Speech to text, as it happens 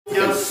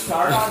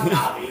start on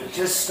Nabi.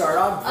 Just start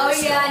on Oh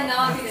yeah,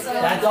 Nabi.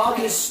 That dog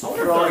is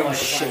throwing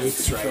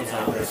shapes right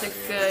now. It's a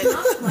good.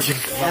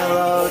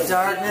 Hello,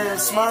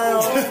 darkness,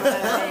 smile.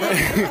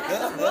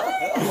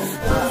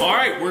 All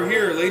right, we're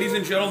here, ladies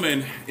and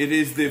gentlemen. It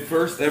is the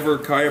first ever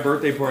Kaya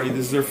birthday party.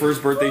 This is her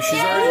first birthday. She's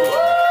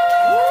already.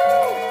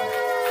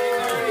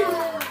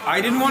 I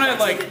didn't want to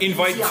like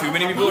invite too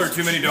many people or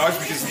too many dogs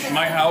because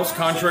my house,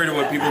 contrary to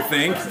what people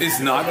think,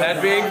 is not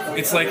that big.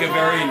 It's like a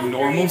very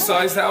normal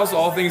sized house,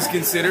 all things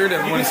considered.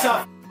 Everyone is.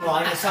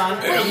 But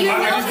you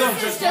know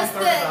this is just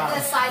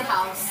the side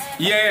house.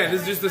 Yeah,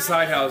 this is just the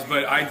side house,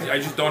 but I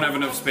just don't have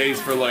enough space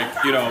for like,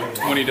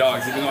 20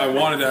 dogs, even though I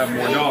wanted to have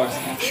more dogs.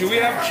 Should we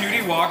have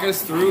Cutie walk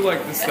us through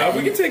like the stuff?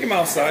 We can take them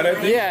outside, I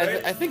think. Yeah,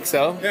 right? I think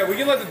so. Yeah, we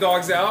can let the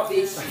dogs out.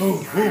 It's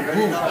party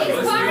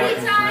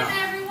time,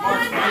 everyone!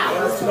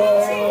 Let's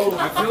go!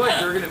 I feel like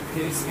they're gonna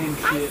piss and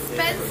shit.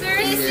 Spencer,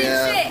 piss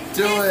and shit!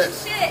 Do it!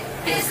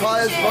 It's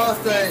Kaya's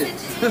birthday!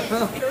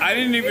 I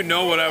didn't even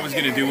know what I was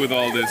gonna do with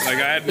all this. Like,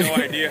 I had no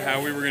idea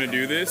how we were gonna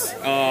do this.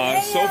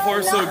 So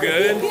far, so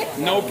good.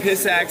 No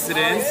piss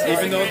accidents,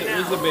 even though there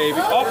is a baby.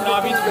 Oh,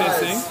 Nabi's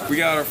pissing. We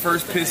got our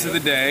first piss of the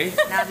day.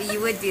 Nabi,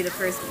 you would do the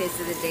first piss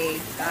of the day.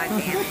 God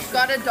damn it.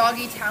 Got a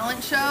doggy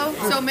talent show,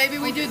 so maybe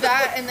we do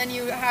that and then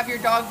you have your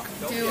dog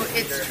do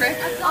its trick.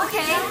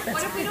 Okay.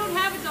 What if we don't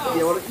have a dog?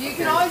 You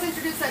can always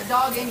introduce that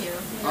dog in you.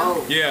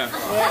 Oh. Yeah.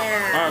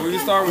 Yeah. All right, we can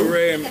start with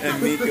Ray and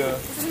Mika.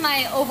 This is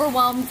my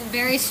overwhelmed,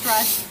 very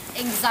stressed,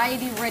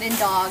 anxiety-ridden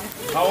dog.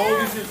 How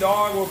old is your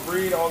dog? What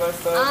breed? All that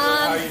stuff?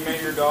 How you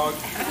met your dog?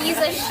 He's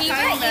a Shiba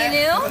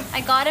Inu.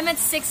 I got him at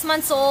 6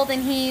 months old,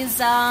 and he's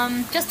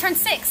just turned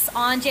 6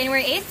 on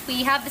January 8th.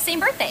 We have the same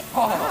birthday.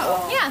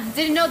 Oh. Yeah,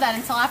 didn't know that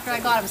until after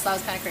I got him, so that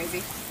was kind of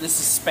crazy. This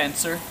is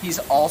Spencer. He's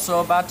also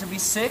about to be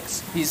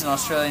 6. He's an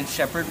Australian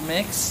Shepherd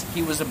mix.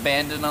 He was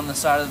abandoned on the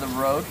side of the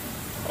road.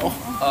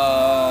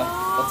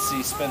 Let's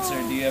see, Spencer,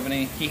 do you have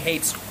any? He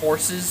hates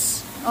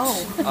horses. Oh.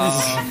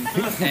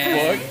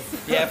 And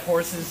yeah, if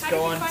horses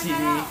go on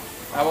TV.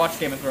 I watch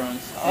Game of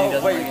Thrones. Oh, he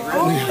doesn't wait, like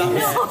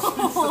it.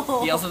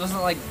 Oh. He also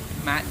doesn't like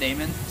Matt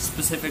Damon,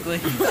 specifically.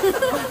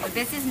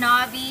 This is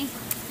Nabi.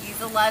 He's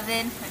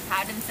 11. I've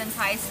had him since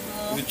high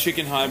school. The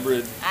chicken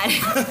hybrid.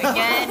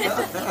 Again,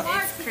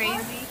 it's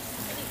crazy.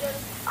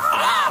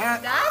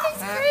 That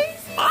is crazy.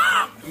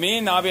 Me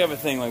and Nabi have a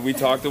thing, like we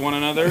talk to one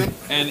another,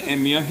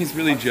 and Miyake's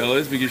really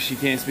jealous because she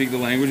can't speak the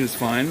language, it's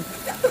fine.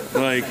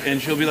 Like,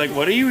 and she'll be like,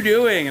 what are you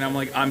doing? And I'm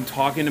like, I'm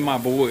talking to my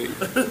boy.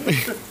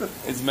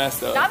 It's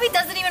messed up. Nabi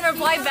doesn't even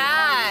reply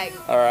back.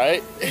 All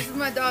right. This is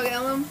my dog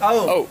Ellum.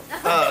 Oh.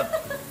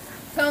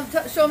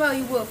 Show him how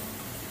you woof.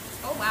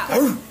 Oh wow.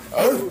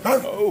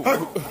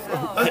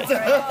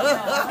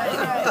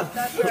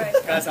 That's right.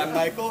 Guys, I'm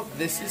Michael.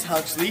 This is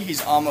Huxley.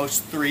 He's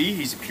almost 3.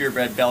 He's a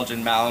purebred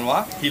Belgian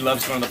Malinois. He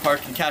loves going to the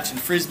park and catching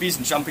frisbees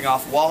and jumping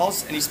off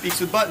walls, and he speaks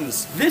with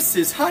buttons. This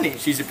is Honey.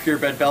 She's a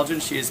purebred Belgian.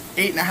 She is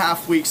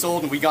 8.5 weeks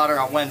old, and we got her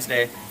on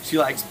Wednesday. She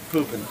likes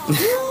pooping.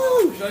 She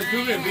likes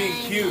pooping and being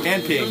cute.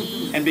 And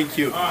peeing. And being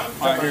cute.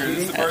 Alright, here, this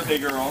is the birthday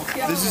girl.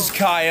 This is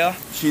Kaya.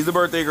 She's the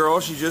birthday girl.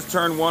 She just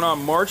turned 1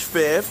 on March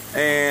 5th,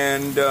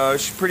 and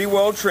she's pretty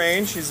well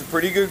trained. She's a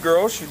pretty good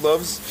girl. She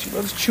loves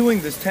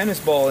chewing this tennis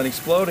ball and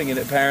exploding it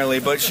apparently.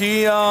 But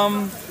she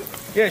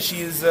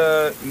she's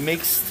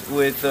mixed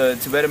with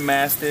Tibetan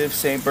Mastiff,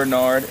 Saint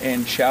Bernard,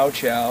 and Chow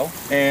Chow.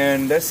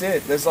 And that's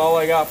it. That's all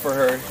I got for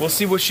her. We'll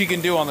see what she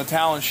can do on the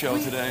talent show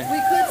today. We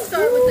could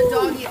start with the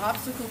doggy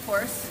obstacle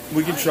course.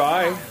 We can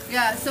try.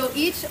 Yeah, so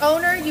each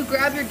owner, you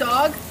grab your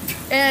dog,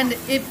 and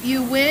if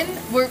you win,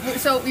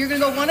 so you're gonna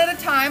go one at a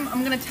time.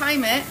 I'm gonna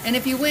time it, and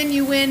if you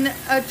win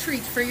a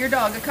treat for your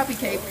dog, a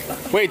cupcake.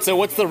 Wait, so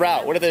what's the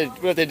route? What do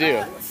they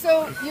do?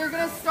 So you're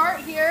gonna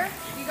start here.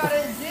 You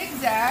gotta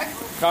zigzag,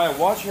 Kaya,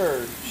 watch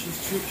her.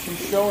 She's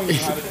showing you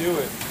how to do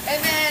it.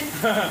 and then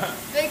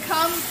they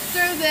come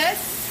through this.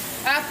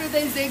 After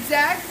they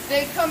zigzag,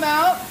 they come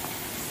out,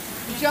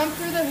 jump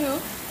through the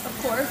hoop, of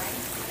course,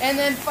 and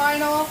then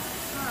final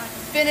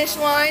finish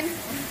line,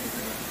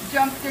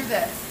 jump through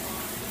this.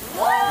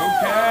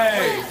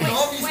 Okay.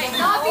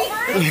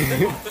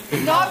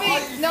 Nabi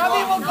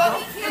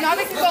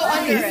can go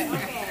under it.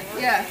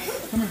 Yeah.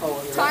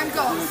 Time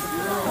goes.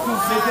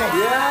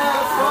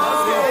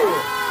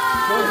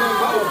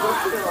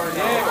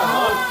 Yeah,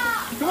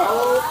 come on.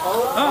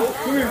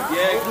 Come here.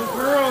 Yeah, good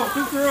girl.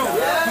 Good girl. Come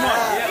on.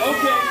 Yeah,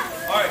 okay.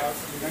 All right.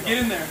 Now get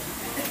in there.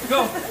 Go.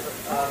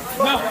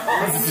 No.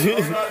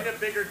 In a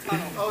bigger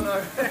tunnel. Oh no.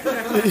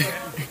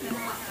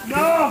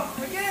 No.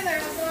 Get in there,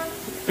 Hassan.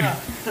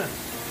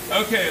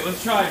 Okay,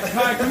 let's try it.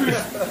 Kai, come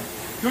here.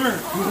 Come here.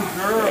 Good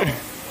girl.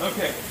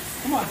 Okay.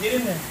 Come on, get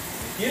in there.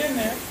 Get in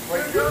there.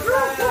 Wait, go.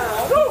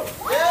 Oh!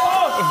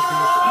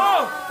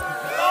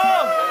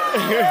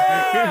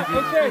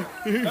 Okay.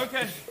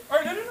 Okay. All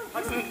right, no.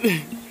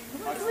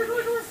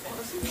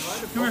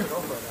 Come here.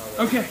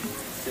 Okay.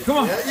 Come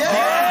on.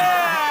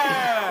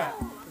 Yeah!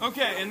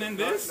 Okay, and then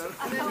this.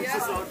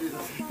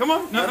 Come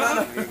on. No.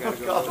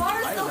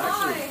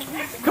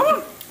 Come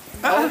on.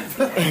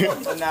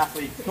 An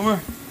athlete. Come on.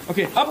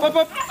 Okay, up.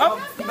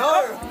 No.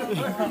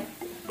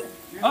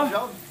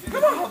 Up.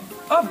 Come on.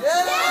 Up. Yeah.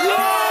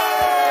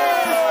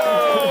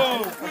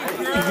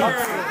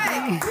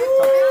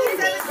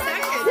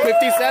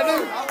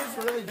 57?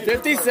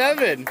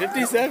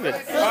 57. All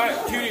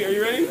right, Cutie, are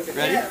you ready?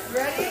 Ready?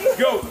 Ready?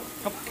 Go.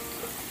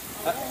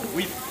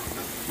 Weep.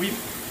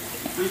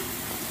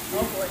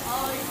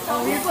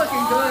 Oh, he's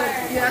looking good.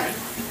 Yeah.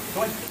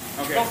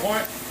 Okay,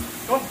 point.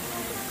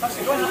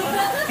 Huxley, go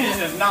ahead. He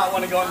does not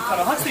want to go in the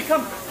tunnel. Huxley,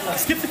 come.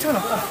 Skip the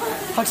tunnel.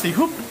 Huxley,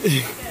 hoop.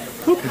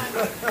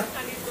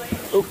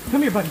 Oh,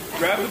 come here, buddy.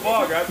 Grab the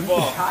ball.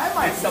 I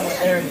might someone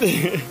Aaron.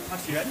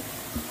 Huxley, ready?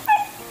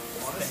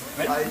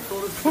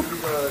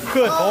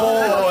 Good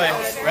boy.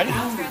 Ready?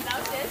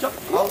 Jump.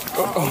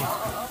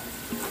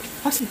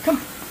 Huxley, come.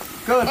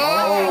 Good. Oh.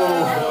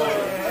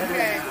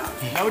 Okay.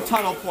 No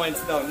tunnel points,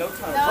 though. No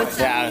tunnel points.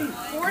 Yeah.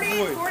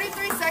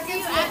 43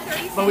 seconds.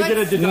 But we did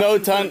a deduction. No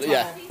ton.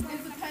 Yeah. Is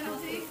the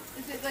penalty?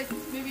 Is it like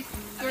maybe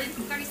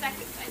 30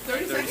 seconds.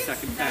 30 seconds?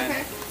 30-second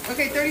pen.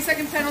 Okay,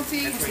 30-second penalty.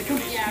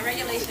 Yeah,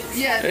 regulations.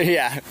 Yeah.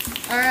 Yeah.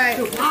 All right.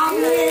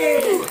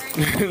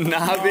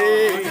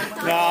 Nabi.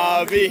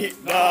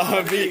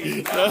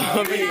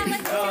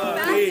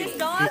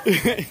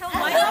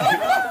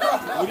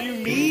 What do you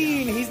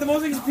mean? He's the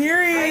most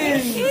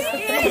experienced.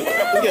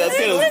 Yeah, let's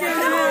get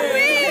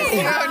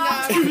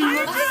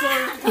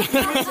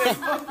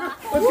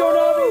Let's go,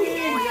 Nabi.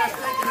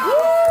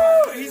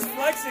 He's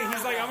flexing.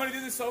 He's like, I'm gonna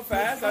do this so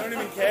fast, I don't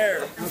even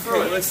care.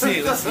 Okay, let's see.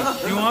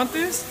 You want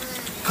this?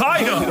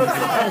 Kaya!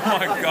 Oh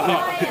my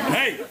god.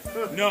 Hey,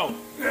 no.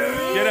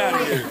 Get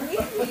out of here.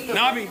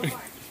 Nabi.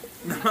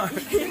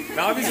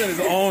 Nabi's in his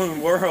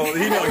own world.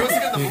 He knows.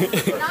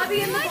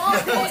 Nabi in the ball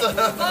pit.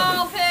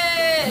 Ball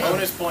pit.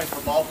 Bonus points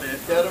for ball pit.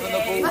 Get him in the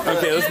ball.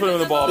 Okay, let's put him in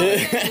the ball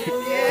pit.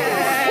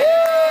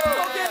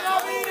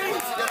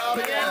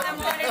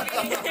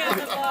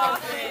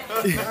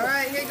 All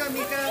right, here you go,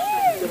 Mika.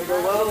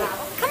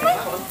 Come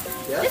on.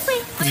 This way.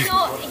 No,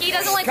 he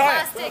doesn't like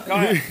plastic.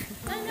 Kaya.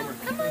 No,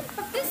 come on.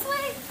 This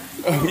way.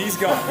 He's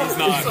gone. He's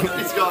not.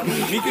 He's gone.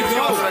 Mika,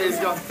 go. He's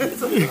gone.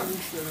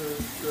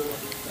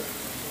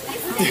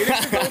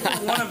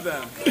 One of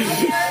them.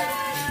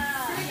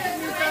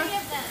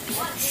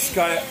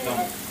 Kaya.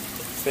 No.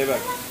 Stay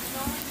back.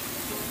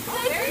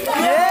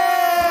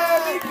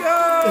 Yeah, Mika!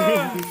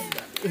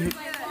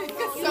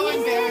 So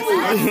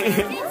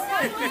embarrassing.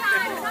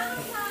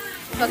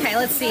 Okay,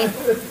 let's see.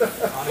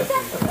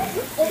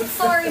 Oh,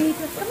 sorry,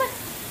 Mika. Come on.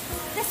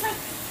 This way.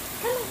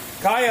 Come on.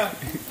 Kaya.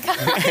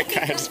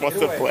 Kaya just wants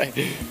to play.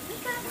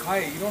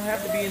 Kaya, you don't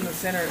have to be in the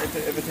center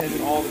of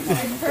attention all the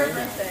time.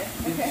 Okay?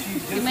 She's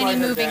just Too many like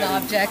her moving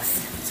daddy.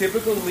 objects.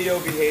 Typical Leo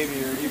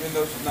behavior, even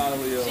though she's not a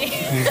Leo.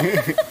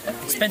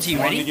 Spencer, you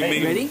ready?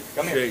 Ready?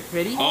 Come here.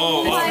 Ready?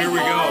 Oh, here we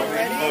go.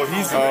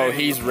 Oh,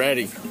 He's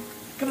ready.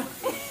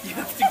 You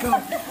have to go.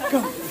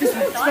 Go. This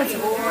way. Spencer.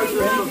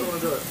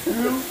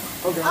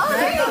 Oh,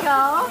 there you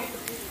go.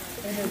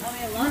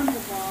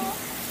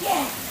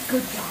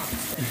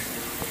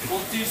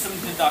 We'll do some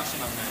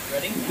deduction on that.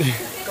 Ready?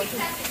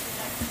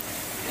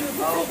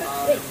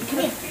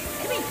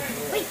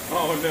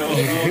 Oh no.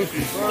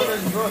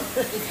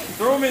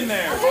 Throw him in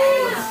there.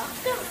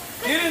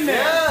 Get in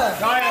there.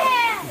 Kaya.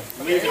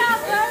 Leave it.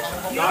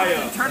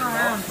 Kaya. Turn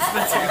around,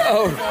 Spencer.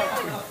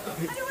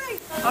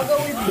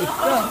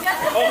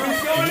 Oh,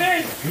 he's going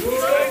in.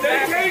 He's got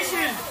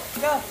dedication.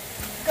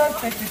 Go,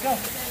 Spencer, go.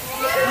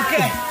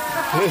 Okay.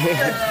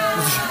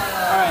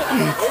 Alright.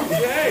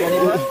 Okay.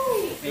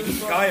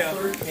 Kaya.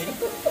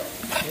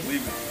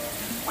 Leave it.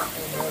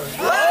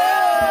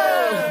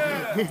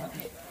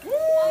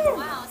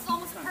 Wow, it's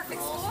almost a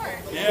perfect score.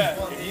 Yeah,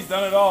 he's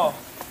done it all.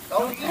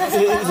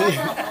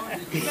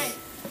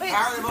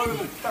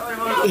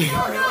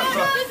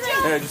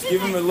 Yeah, just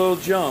give him a little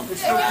jump. You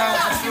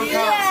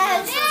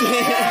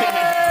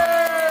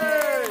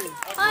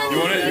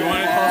want to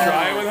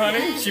try it with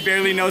Honey? She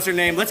barely knows her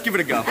name. Let's give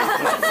it a go.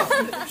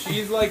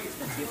 She's like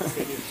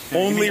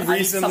only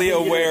recently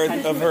aware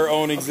of her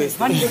own existence.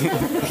 Honey,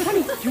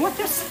 you want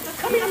this?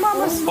 Come here,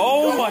 mamas.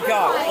 Oh my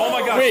god! Oh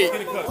my god! Wait.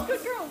 She's gonna cook.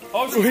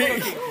 Oh, she's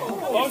cooking.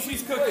 Oh,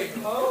 she's cooking.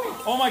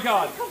 Oh my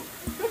god!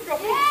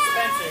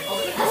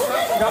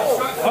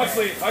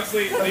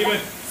 Huxley, leave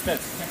it.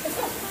 Spence.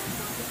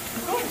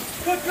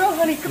 Good girl,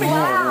 honey. Come here.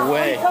 No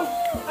way.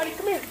 Honey,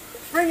 come here.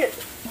 Bring it.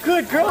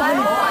 Good girl,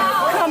 honey.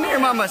 Come here,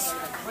 mamas.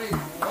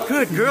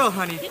 Good girl,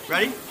 honey.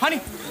 Ready?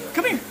 Honey,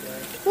 come here.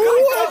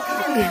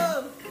 Come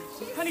here.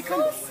 Honey,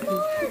 come.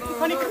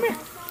 Honey, come here.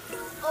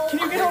 Can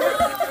you get over?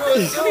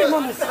 Come here,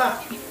 mamas.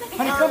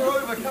 Honey, come.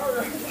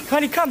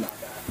 Honey, come.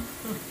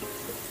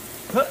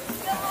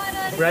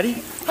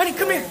 Ready? Honey,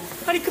 come here.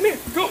 Honey, come here.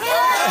 Go.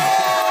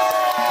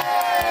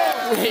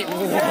 Wait,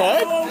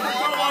 what?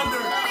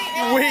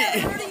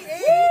 Wait.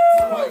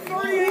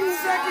 38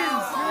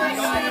 seconds.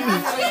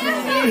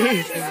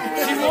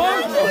 She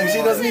won? Like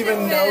she doesn't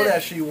even know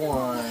that she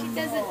won.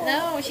 Doesn't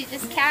know. She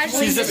just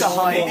casually. She's just a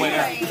humble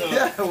winner.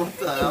 Yeah, what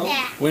the hell?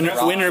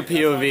 Winner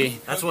POV.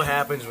 That's what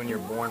happens when you're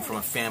born from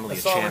a family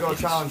of We're gonna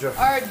champions. challenge her.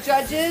 Our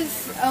judges,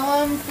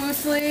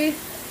 Foosley,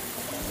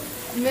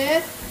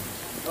 Smith,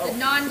 The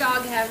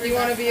non-dog have. You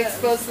want to be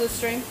exposed to the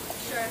string?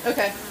 Sure.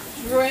 Okay.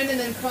 Roy and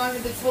then Con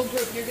with this whole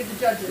group. You're good to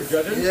judges.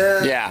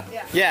 Yeah.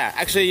 Yeah.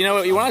 Actually, you know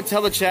what? You want to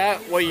tell the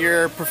chat what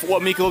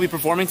Mika will be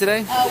performing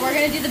today? We're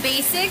gonna do the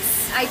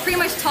basics. I pretty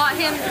much taught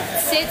him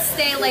sit,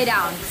 stay, lay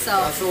down.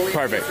 So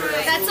Perfect.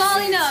 that's all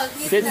he knows.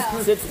 Sit,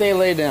 stay,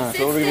 lay down.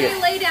 Sit, stay,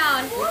 lay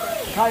down.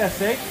 Kaya,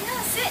 sit.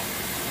 Yeah, sit.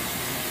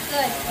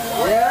 Good.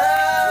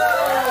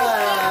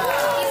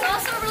 Yeah! He's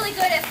also really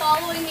good at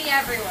following me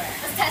everywhere.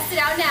 Let's test it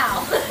out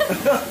now.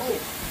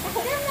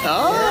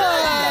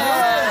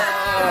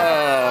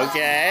 Oh,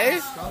 okay.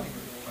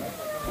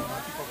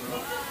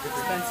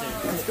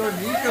 Let's go,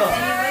 Nico.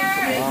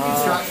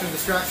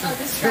 Distraction.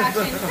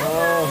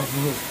 Oh,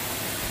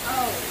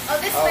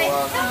 this way.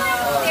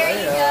 There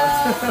you go.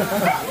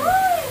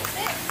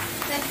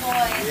 Good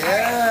boy.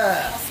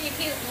 Yeah. We'll see if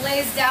he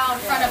lays down in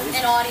front of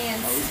an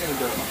audience. He's gonna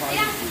do it. Lay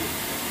down.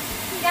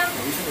 Lay down.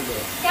 He's gonna do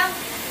it. Down.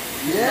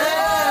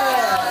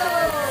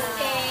 Yeah.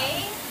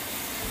 Stay.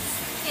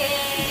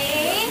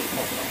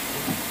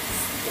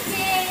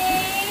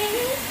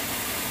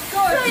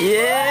 Good.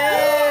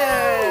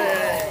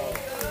 Yeah.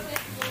 Good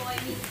boy,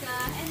 Mika.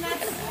 And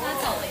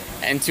that's all it.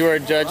 And to our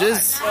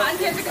judges. In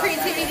terms of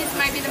creativity, this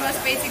might be the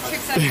most basic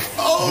tricks I've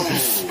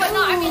seen. But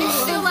no, I mean, it's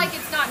still like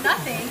it's not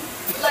nothing.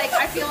 Like,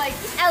 I feel like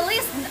at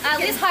least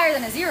higher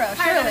than a zero,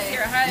 Higher than surely. a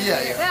zero, higher than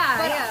a zero.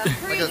 Yeah.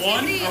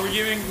 One? Are we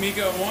giving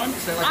Mika a 1?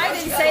 I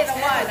didn't say the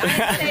one.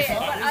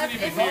 I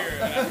didn't say it.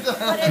 But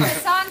But if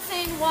Hasan's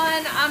saying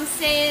one, I'm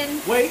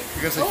saying... Wait,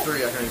 You're gonna say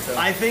 3, I heard you say.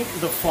 I think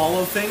the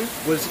follow thing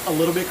was a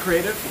little bit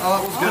creative.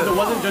 Oh, it was Because good. it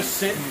wasn't just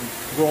sit,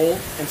 roll,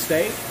 and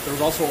stay. There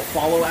was also a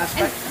follow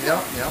aspect. Yeah.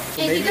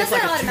 And he does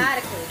that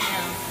automatically.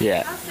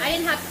 Yeah. I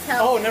didn't have to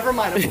tell. Oh, never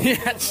mind.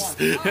 Yes.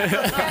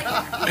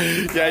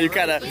 Yeah, you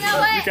kind of. You know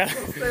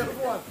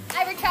what?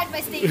 I retract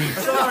my statement.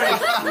 Sorry.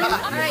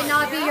 All right,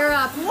 Nabi, you're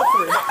up. You're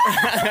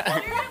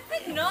gonna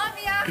pick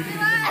Nabi after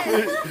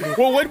that?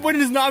 Well, when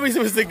is Nami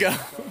supposed to go?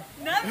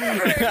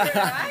 Never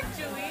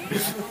actually.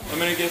 I'm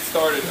gonna get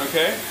started,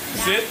 okay?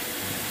 Sit.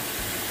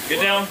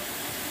 Get down.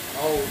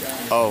 Oh.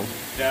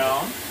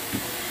 Down.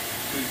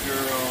 Good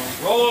girl.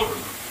 Roll over.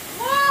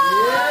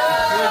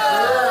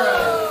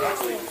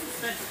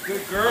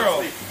 Good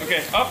girl.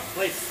 Okay, up.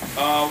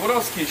 What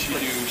else can she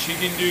do? She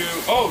can do.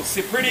 Oh,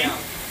 sit pretty. Sit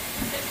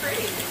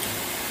pretty.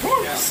 Come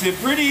on. Sit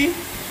pretty.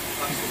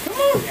 Come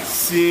on.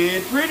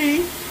 Sit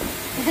pretty.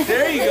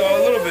 There you go. A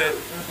little bit.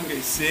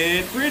 Okay,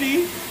 sit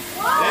pretty.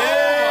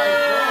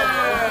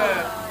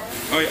 Yeah.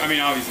 Oh, I mean,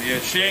 obviously, yeah.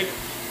 Shake.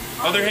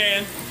 Other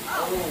hand.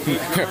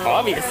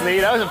 Obviously,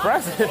 that was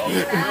impressive.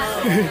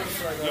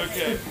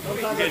 Okay.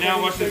 Okay,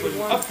 now watch this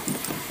one. Up.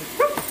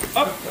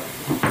 Up.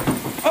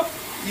 Up.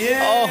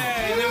 Yeah. Oh.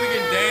 And then we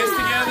can dance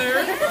together.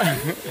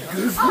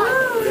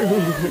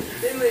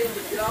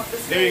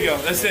 There you go.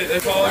 That's it.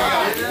 That's all I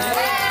got.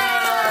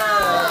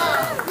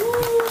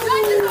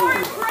 Judges are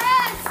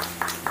impressed.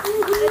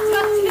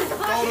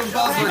 Golden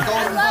buzzer.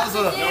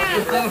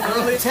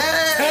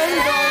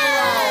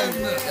 10.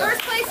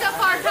 First place so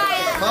far,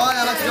 Kaya.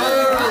 Kaya, let's go.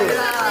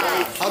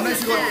 Up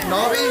next we got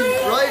Nabi,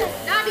 right?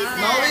 Nabi's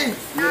Nabi?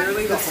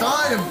 It's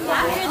time.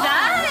 After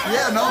that?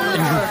 Yeah, Nabi's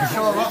gonna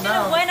show up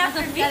now. Went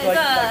after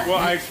Mika. Well,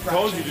 I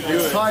told you to do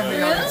It's it. time,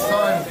 Mia. It's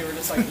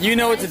time. You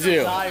know what to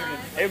do.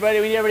 Everybody,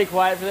 we need everybody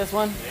quiet for this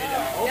one.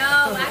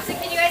 No, actually,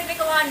 can you guys make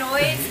a lot of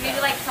noise? Maybe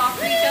like talk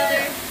to each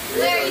other?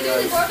 Claire, are you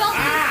doing the doorbell?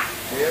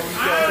 Here we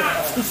go.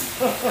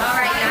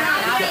 Alright,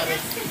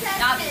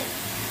 Nabi.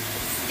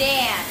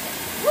 Stand.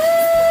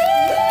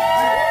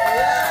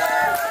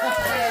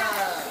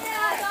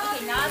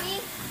 Okay, Nabi.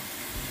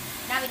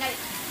 Nabi,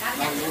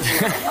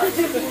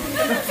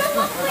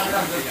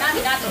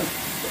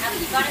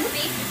 you gotta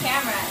face the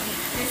camera.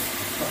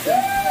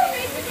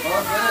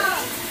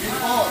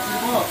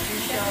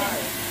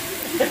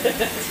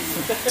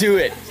 Do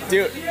it.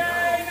 Do it.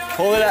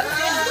 Hold it up.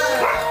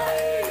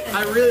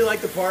 I really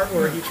like the part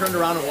where he turned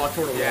around and walked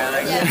toward a wall.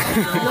 That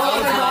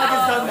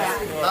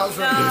was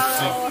really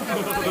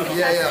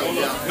Yeah. A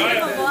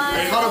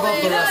cut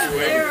above the rest.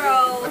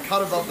 A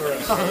cut above the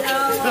rest.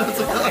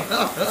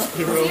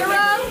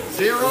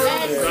 Zero.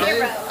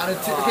 Okay. And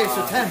okay,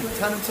 so 10.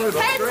 10 in total.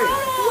 That's great.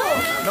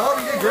 No,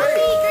 you did great.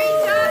 Great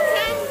job,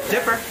 10.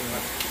 Dipper.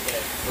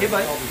 Hey,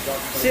 bud.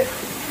 Sit.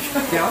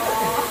 Down.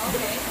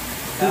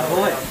 Good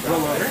boy.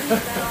 Roll over.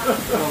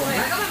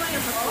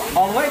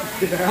 All the way.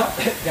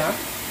 Down.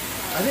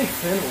 I think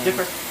Finn will.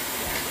 Dipper.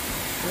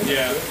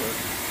 Yeah. I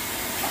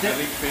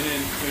think Finn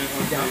and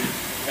hopefully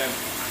have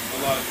a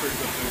lot of tricks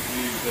up their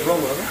sleeves.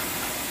 Roll over.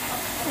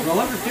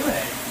 Roll over. Do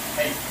it.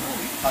 Hey.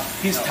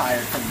 He's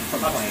tired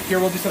from playing. Here,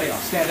 we'll do something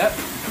else. Stand up.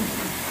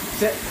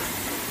 Sit.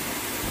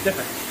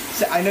 Dipper.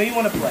 Sit. I know you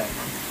want to play.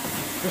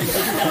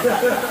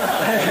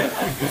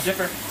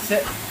 Dipper.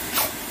 Sit.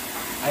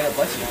 I know,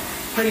 bless you.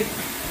 Pretty.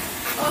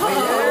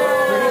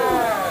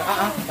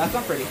 That's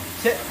not pretty.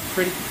 Sit.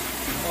 Pretty.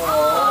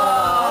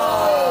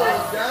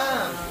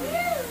 Damn.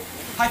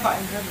 High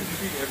five.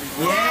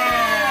 Yeah.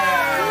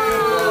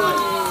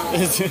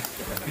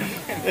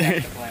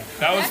 Good boy.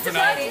 That was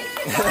phenomenal.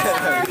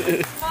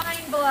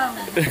 Mind blown.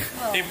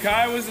 If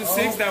Kai was a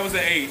 6, that was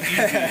an 8.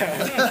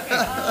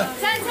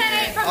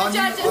 10-10-8 from the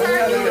judges.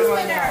 Our newest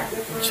winner.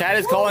 Chad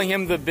is calling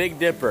him the Big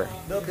Dipper.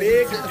 The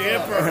Big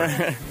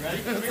Dipper.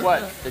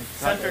 What?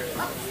 Center.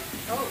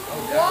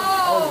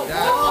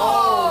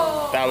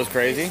 Whoa! That was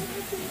crazy.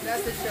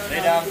 That's a show.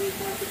 Lay down.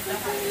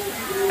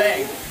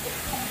 Bang.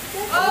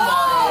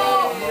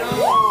 Oh!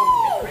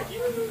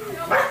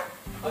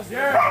 Let's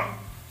hear it.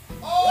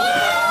 Oh!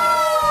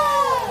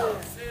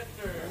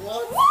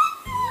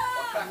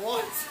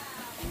 What?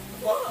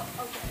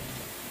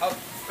 Out.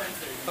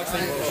 Spencer.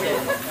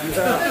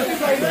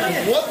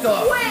 What the?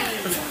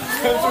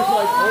 Spencer's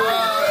like,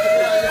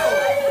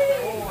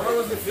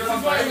 This is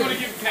why I want to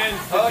give 10 to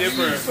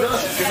Dipper.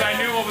 Because I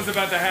knew what was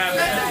about to happen.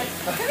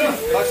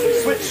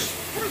 Switch.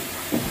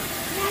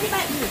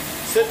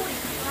 Sit.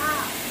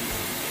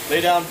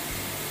 Lay down.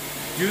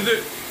 Do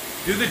the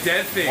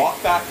dead thing.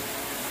 Walk back.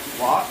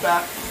 Walk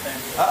back.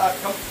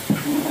 Come.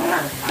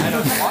 I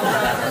know. Walk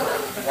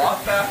back.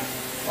 Walk back.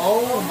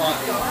 oh my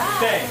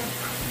God. Bang.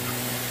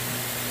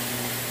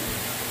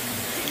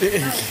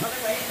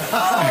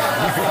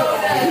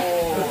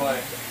 Oh boy.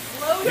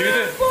 Do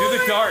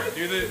the dart.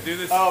 Do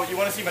this. Oh, you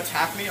want to see him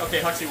attack me?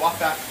 Okay, Huxley, walk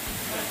back.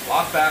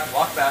 Walk back.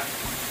 Walk back.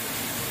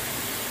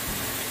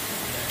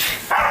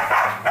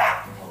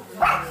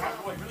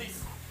 Boy,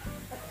 release.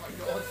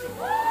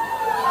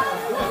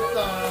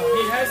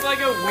 He has like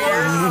a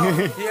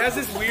weird. He has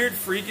this weird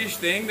freakish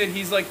thing that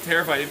he's like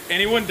terrified. If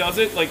anyone does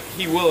it, like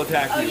he will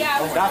attack you.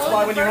 That's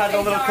why when you had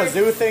the little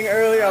kazoo thing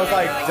earlier, I was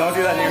like, don't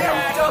do that near him.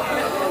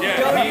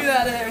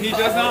 Yeah, he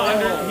does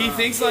not he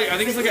thinks like, I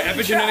think it's like an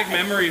epigenetic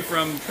memory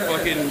from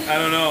fucking, I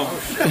don't know,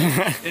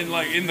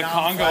 in the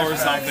Congo or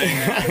something.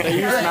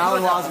 They used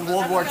Malinois in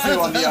World War II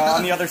on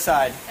the other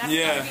side.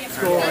 Yeah.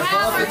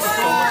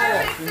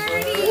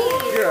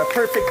 You're a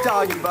perfect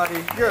doggy,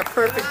 buddy. You're a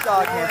perfect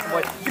dog, handsome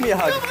boy. Give me a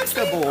hug.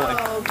 Good boy.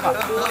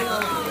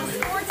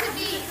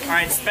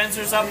 Alright,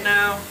 Spencer's up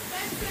now.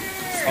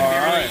 It's gonna be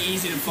really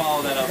easy to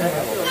follow that up.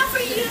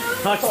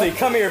 Huxley,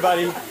 come here,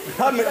 buddy.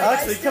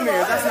 Huxley, come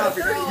here. That's not for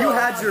you. You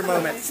had your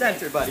moment.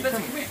 Center, buddy.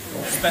 Come here.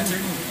 Spencer,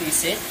 please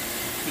sit.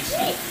 Please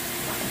sit.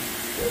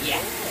 Yeah.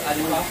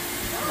 Other paw.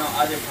 No,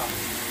 other paw.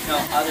 No,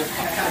 other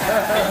paw.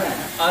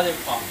 Other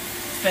paw.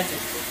 Spencer.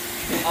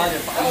 Other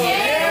paw.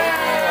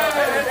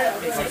 Yeah.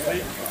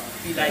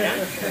 You lie down.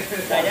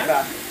 Lie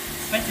down.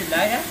 Spencer,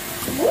 lie down.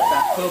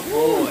 Good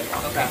boy.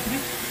 Okay.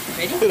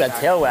 Ready? Look at that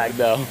tail wag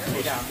though.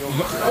 Lay down.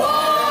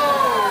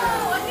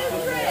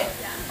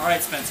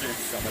 Alright, Spencer.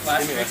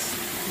 Last trick.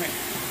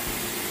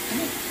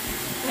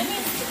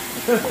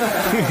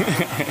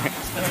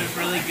 Spencer's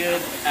really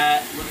good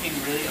at looking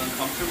really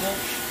uncomfortable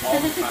all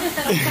the time.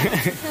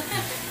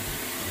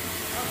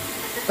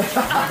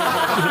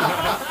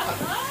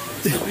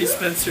 This will be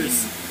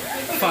Spencer's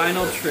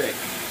final trick.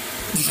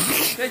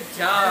 Good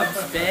job,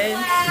 Ben.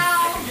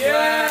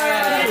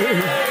 Yeah.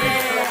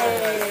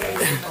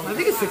 I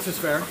think a 6 is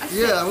fair.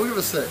 Yeah, we'll give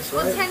a 6,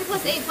 Well, right? 10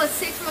 plus 8 plus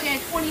 6, we're looking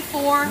at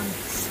 24.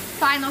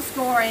 Final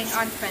scoring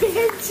on Spencer.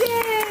 Good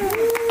job!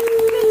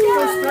 Good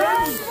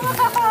job!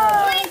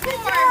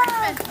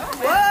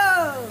 24.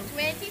 Whoa!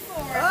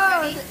 24.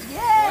 Ready?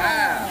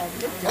 Yeah!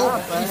 Oh,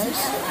 thanks.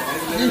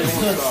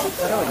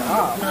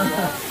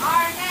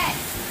 Our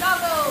next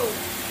doggo.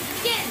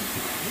 Begin.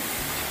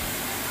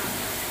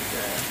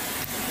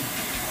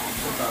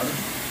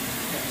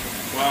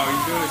 Wow,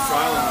 he's doing it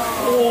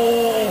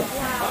silently.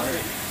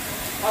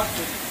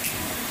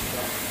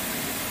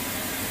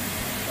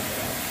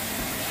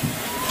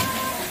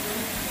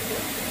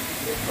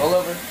 Roll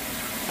over.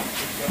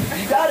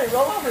 You got it,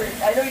 roll over.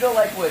 I know you don't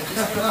like wood. Just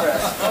do it for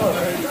us. Roll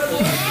over.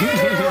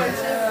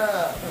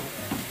 Yeah.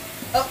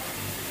 Up.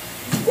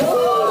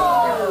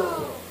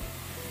 Whoa!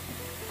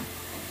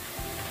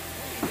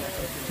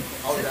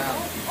 Oh, down.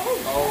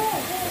 Oh.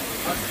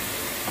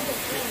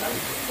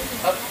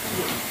 Up.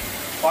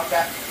 Walk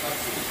back.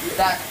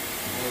 Back.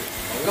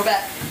 Go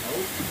back.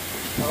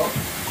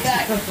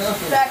 Back.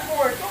 Back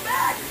forward. Go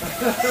back.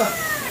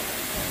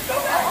 Go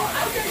back. Oh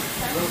my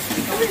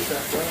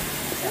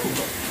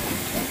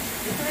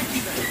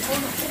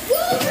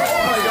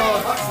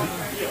God.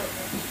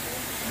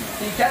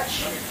 Can you catch?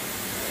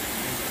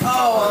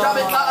 Oh, drop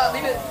it.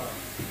 Leave it.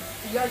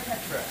 You gotta catch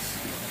for us.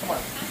 Come on.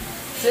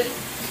 Sit.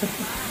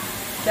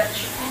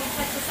 Catch.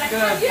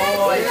 Good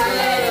boy.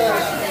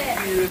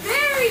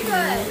 Very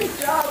good. Good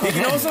job. He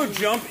can also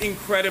jump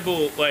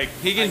incredible, like,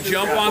 he can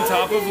jump on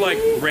top of, like,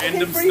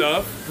 random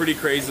stuff pretty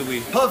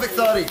crazily. Perfect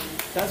 30.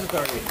 That's a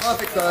 30.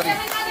 Perfect 30.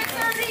 Another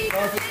 30.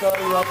 Perfect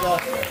 30, love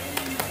that.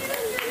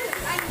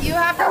 You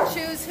have to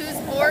choose whose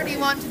board you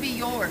want to be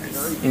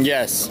yours.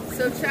 Yes.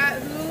 So chat,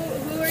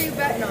 who are you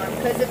betting on?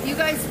 Because if you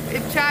choose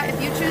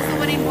the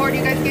winning board,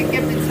 you guys get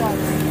gifted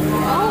subs.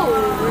 Oh,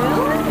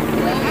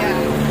 really? Yeah.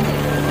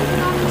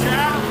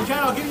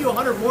 Chad, I'll give you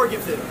 100 more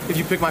gifted if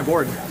you pick my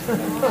board.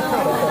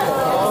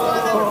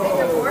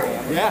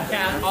 Yeah.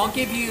 Yeah, I'll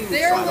give you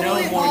They're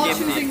literally more all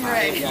gifted choosing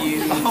Ray. if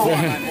you want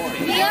my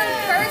board. Neon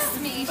cursed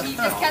me. She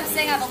just kept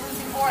saying I have a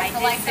losing board. board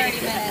for like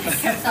 30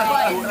 minutes. So.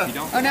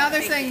 Oh, now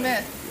they're saying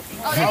myth.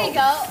 Oh, there you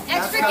go.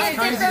 Extra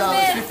gifted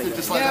for myth.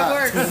 Just like Yeah, it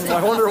that. works.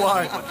 I wonder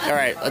why. All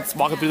right, let's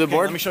walk up through the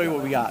board. Let me show you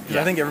what we got. Because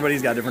I think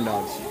everybody's got different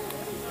dogs.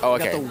 Oh,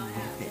 okay.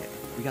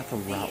 We got the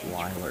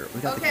Rottweiler. We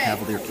got the Okay.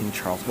 Cavalier King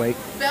Charles. Wait.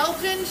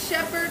 Belgian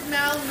Shepherd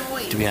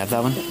Malinois. Do we have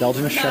that one?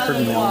 Belgian Shepherd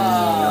Is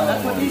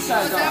that what it's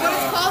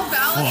called?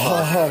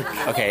 Valid?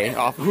 Okay,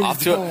 off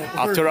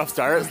to a rough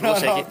start. It's a little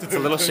shaky. It's a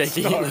little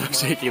shaky.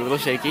 A little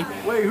shaky.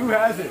 Wait, who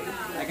has it?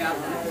 I got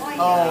one.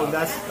 Oh,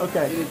 that's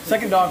okay.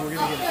 Second dog, we're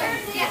gonna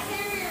get.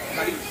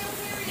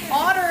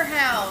 Otter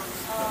Hound.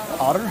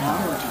 Otter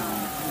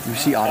Hound. You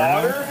see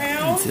Otter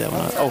Hound? See that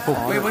one? Oh, cool.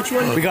 Wait, which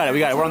one? We got it.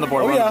 We're on the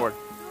board.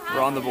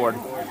 We're on the board.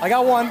 I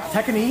got one.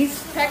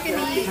 Pekingese.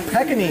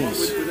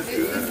 Pekingese.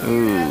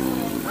 Ooh.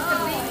 I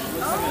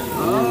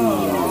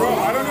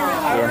don't know.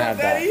 I don't have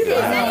that. I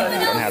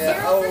don't have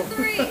that.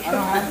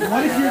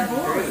 What is your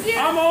board?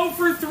 I'm 0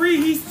 for 3.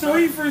 He's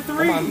 3 for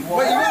 3. Wait, you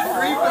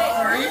got 3 for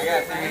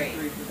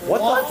 3? What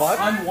the fuck?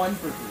 I'm 1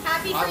 for 3.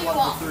 Happy for you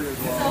all.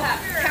 So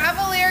happy.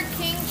 Cavalier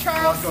King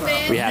Charles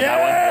Spaniel. We have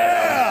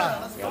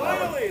that one.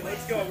 Finally,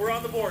 let's go. We're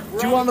on the board. We're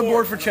 2 on the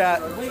board for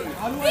chat.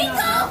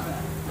 Bingo!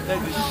 No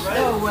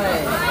way.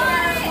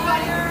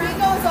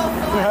 Bingo's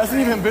also. There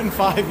hasn't even been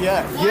 5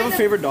 yet. Do you have a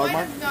favorite dog,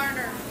 Mark?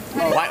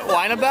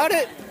 Whine about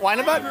it. Whine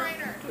about it.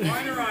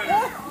 Whine about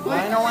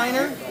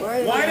it.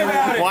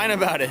 Whine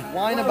about it.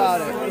 Whine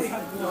about it.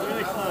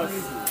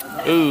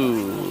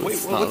 Ooh,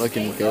 it's not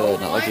looking good.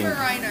 Not looking.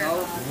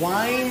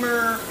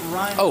 Weimer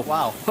Reiner. Oh,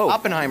 wow. Oh.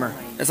 Oppenheimer.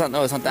 It's not.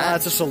 No, it's not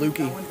that. That's a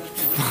Saluki.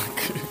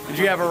 Did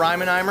you have a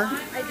Reimenheimer?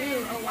 I do. A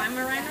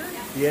Weimaraner?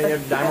 Yeah, you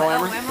have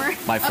Weimer.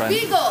 My A friend.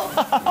 beagle.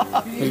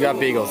 We got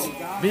beagles.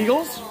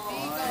 Beagles?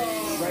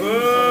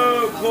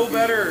 Boo, pull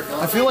better.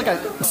 I feel like I.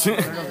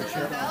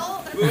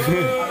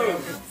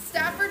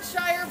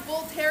 Staffordshire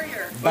Bull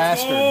Terrier.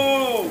 Bastard.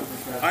 Oh,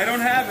 I don't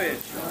have it.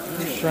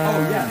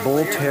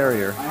 Bull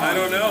Terrier. I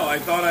don't know. I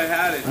thought I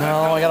had it.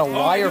 No, I got a you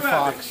wire have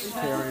fox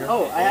terrier.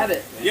 Oh, I have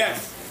it.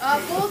 Yes.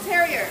 Bull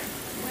Terrier.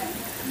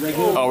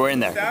 Oh, we're in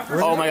there.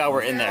 Oh my God,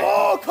 we're in there.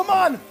 Oh, come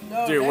on!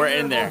 Dude, we're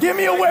in there. Give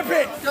me a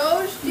whippet!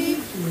 Doge de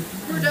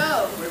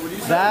Bordeaux.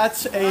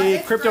 That's a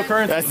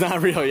cryptocurrency. That's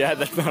not real yet.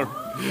 That's not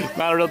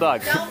a real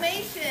dog.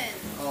 Dalmatian.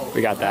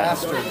 We got that.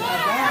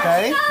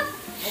 Okay.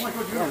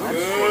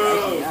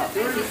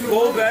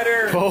 Pull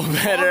better. Pull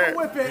better.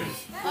 Whippet.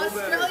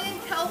 Australian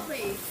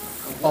Kelpie.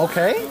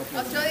 Okay.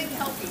 Australian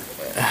Kelpie.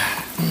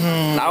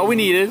 Not what we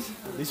needed.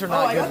 These are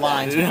not good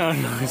lines. No,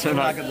 these are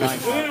not good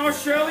lines. Will an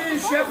Australian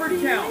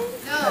Shepherd count?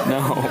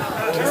 No.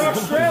 They're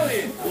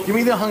Australian. Give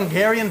me the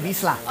Hungarian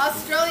Wisla.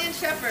 Australian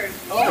Shepherd.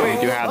 We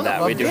do have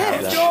that. We do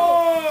have that.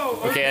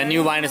 Go! Okay, a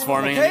new line is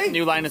forming. Okay.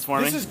 New line is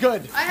forming. This is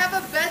good. I have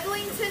a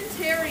Bedlington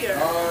Terrier.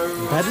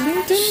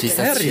 Bedlington She's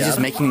just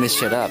making this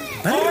shit up.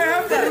 Oh, I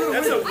have that.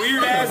 That's a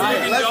weird ass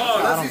looking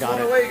dog. He's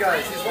one away,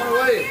 guys. He's one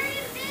away.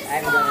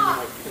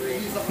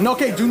 No,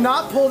 okay, do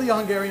not pull the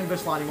Hungarian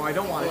Wisla anymore. I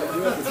don't want it.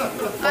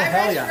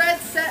 Irish yeah. Red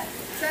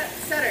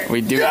Setter.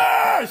 We do.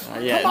 Yes!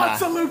 Yeah, Come on, nah.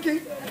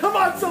 Saluki! Come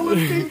on,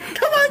 Saluki!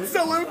 Come on,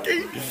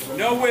 Saluki!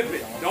 No whip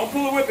it. Don't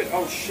pull a whip it.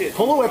 Oh shit.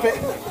 Pull a whippet.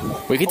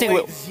 We can take.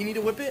 Wait, does he need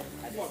a whippet?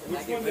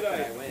 Which one did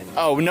I?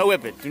 Oh, no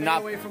whip it. Do Stay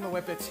not. away from the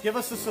whippets. Give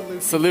us a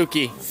Saluki.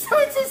 Saluki. It's a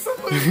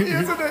Saluki,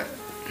 isn't it?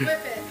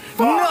 Whippet.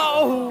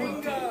 No!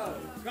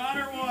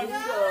 Connor won.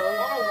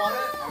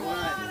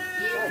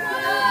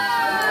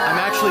 I'm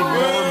actually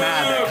more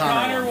mad at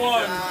Connor Connor.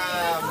 won.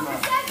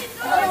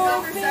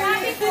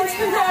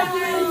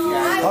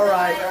 All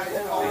right.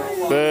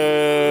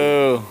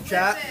 Boo.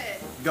 Chat,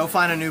 go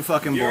find a new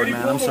fucking You board, already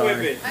man. I'm pulled a whip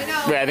sorry. it. I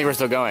know. Wait, I think we're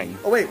still going.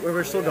 Oh, wait,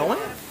 we're still going?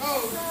 Cooker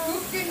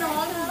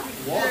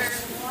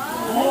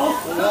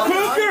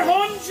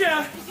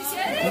Honja.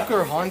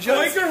 Hooker Honja?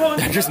 Quaker Honja.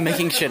 They're just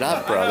making shit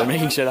up, bro. They're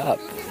making shit up.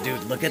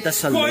 Dude, look at the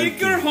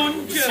Quaker Saluki.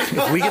 Honja.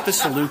 If we get the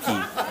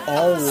Saluki,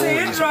 all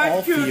worries,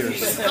 all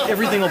fears,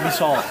 everything will be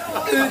solved.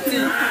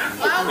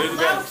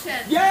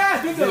 Lauchen.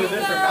 Yeah.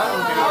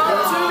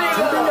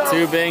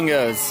 Two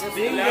bingos.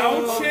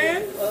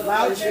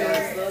 Lao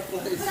Chen.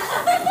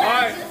 All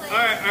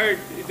right.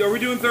 Are we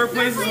doing third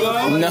place as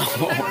well? No.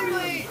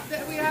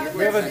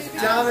 We have a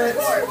Damn it.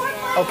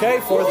 Okay,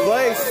 4th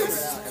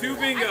place. 2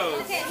 bingos.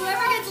 Okay,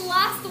 whoever gets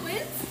last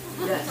wins.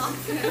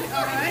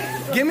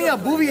 Give me a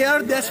Bouvier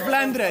des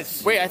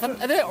Flandres. Wait, I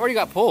thought it already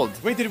got pulled.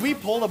 Wait, did we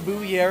pull a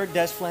Bouvier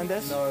des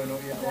Flandres?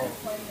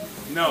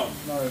 No.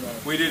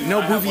 We didn't. No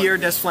I have Bouvier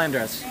des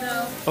Flandres.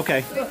 No.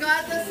 Okay. We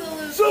got the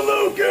Saluki.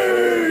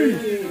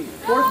 Saluki!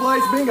 4th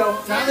place, bingo.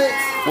 Damn it.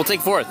 We'll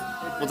take 4th.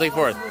 We'll take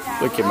 4th.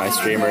 Look at my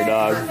streamer,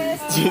 dog.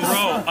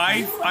 Bro,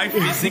 I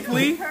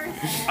physically,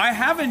 I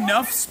have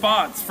enough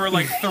spots for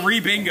like 3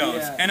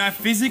 bingos, and I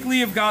physically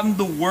have gotten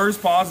the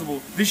worst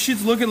possible. This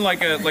shit's looking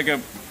like a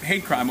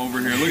hate crime over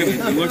here. Look at this.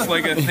 It looks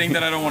like a thing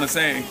that I don't want to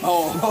say.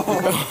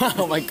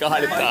 Oh my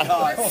God, it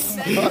does.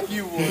 Fuck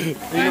you, would.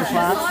 There's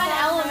one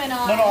element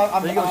on.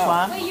 I'm bingo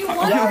slime. Wait, you Okay,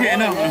 won? okay,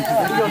 no.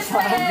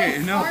 Okay,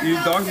 no, you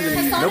dogs are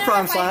gonna No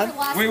problem, slime.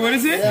 Wait, what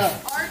is it?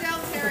 Ardell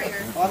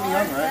Terrier.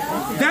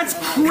 That's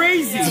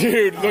crazy.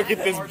 Dude, look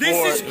at this board.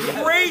 This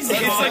is crazy.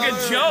 It's like a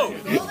joke.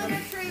 Golden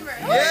retriever.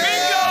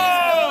 Bingo!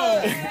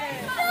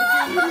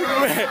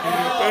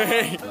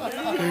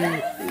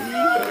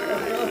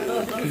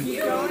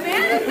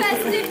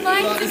 Manifested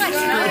mine too much.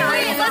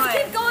 Let's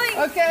keep going.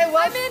 Okay,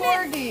 what's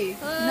corgi?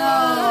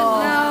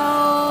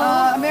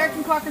 No.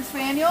 American Cocker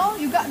Spaniel.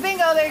 You got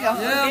bingo. There you go.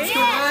 Yeah, that's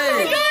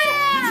great.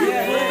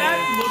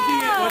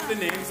 Looking at what the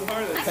names are.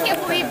 I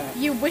can't believe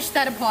you wished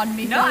that upon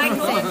me. No, I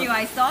told you.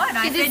 I saw it.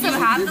 I said you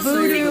have the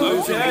voodoo.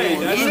 Okay,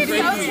 that's You should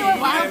go to a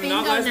wild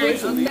bingo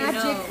night of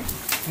magic.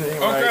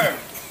 okay.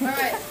 All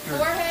right,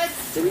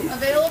 foreheads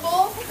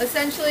available.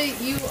 Essentially,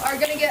 you are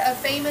going to get a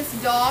famous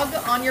dog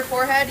on your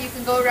forehead. You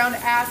can go around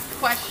and ask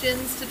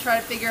questions to try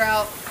to figure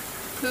out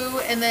who,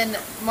 and then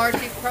Mark,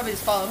 you can probably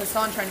just follow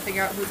Hasan trying to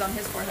figure out who's on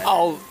his forehead.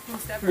 Oh,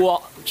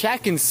 well,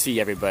 chat can see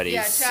everybody.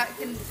 Yeah, chat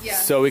can, yeah.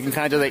 So we can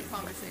kind of like,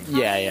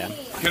 yeah.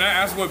 Can I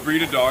ask what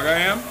breed of dog I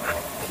am?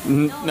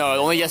 No,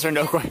 only yes or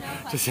no question.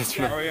 Just yes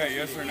or no. Oh yeah,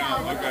 yes or no.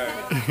 Okay.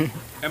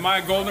 Am I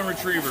a golden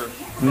retriever?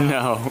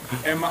 No.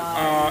 Am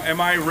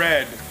I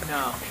red?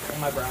 No.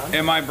 Am I brown?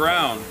 Am I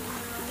brown?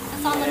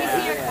 Hasan, let me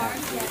see your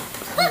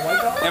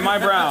cards. Am I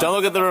brown? Don't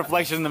look at the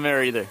reflection in the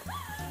mirror either.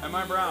 Am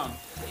I brown?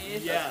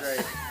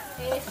 Yes.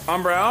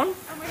 I'm brown?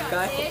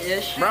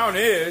 Ish.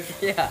 Brown-ish?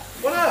 Yeah.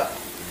 What up?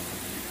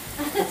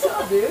 What's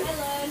up, dude?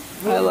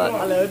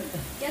 Hello.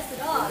 Guess the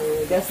dog.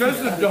 That's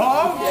the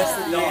dog? Yes,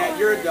 the dog. Yeah,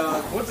 you're a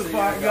dog. What the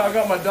fuck? I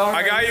got my dog.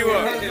 I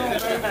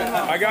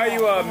got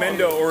you a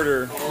Mendo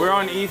order. We're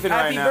on Ethan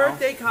right now. Happy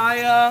birthday,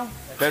 Kaya.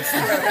 That's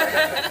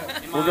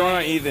we're going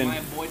on Ethan. Am I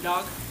a boy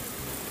dog?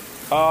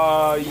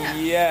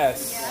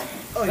 Yes.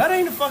 Oh, that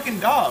ain't a fucking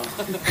dog.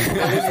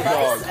 That is a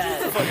dog.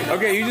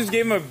 Okay, you just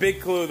gave him a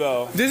big clue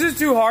though. This is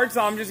too hard,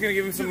 so I'm just gonna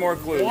give him some more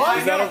clues. What?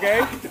 Is that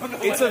okay?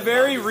 It's a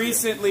very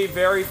recently,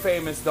 very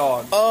famous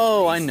dog.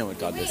 Oh, I know what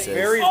dog this is.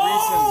 Very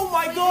Oh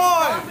my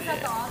god!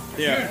 recent.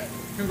 Yeah.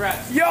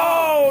 Congrats. Yo,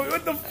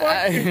 what the fuck?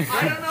 I don't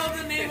know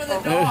the name of the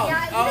dog.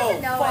 Yeah, he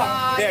doesn't know it.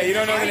 Yeah, you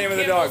don't know the name of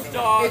the dog.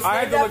 It's I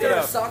had to look it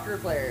up. Soccer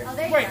player. Oh,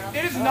 there you Wait, go.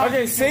 it is not.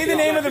 Okay, say the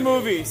name of the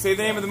movie. Say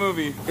the name of the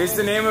movie. It's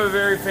the name of a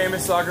very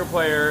famous soccer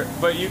player,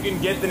 but you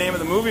can get the name of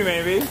the movie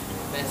maybe.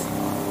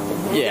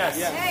 Yes.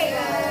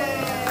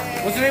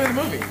 Hey, What's the name of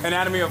the movie?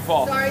 Anatomy of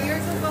Fall. Sorry, yours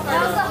was the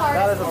that was the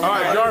hardest. hardest. All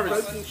right,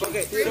 Jarvis.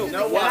 Okay, so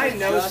what I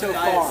know so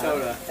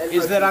far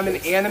is that I'm an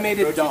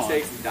animated dog.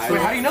 Wait,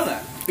 how do you know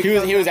that?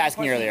 He was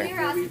asking earlier.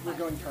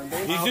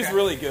 He's just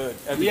really good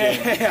at the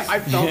game. Yeah, I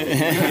felt it.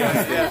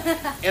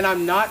 Yeah. And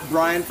I'm not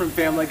Brian from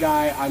Family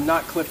Guy. I'm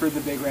not Clifford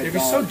the Big Red It'd be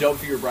Dog. so dope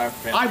if you were Brian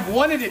from Family. I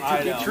wanted it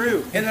to be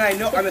true. And then I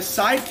know I'm a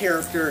side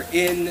character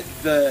in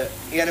the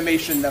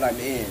animation that I'm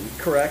in.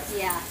 Correct?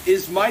 Yeah.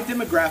 Is my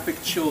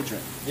demographic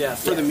children?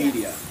 Yes. For the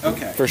media.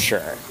 Okay. For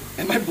sure.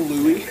 Am I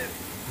Bluey?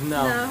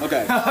 No.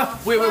 Okay.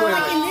 Wait.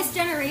 Like in this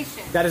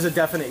generation. That is a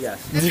definite yes.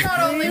 It's not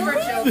only for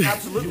children.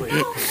 Absolutely.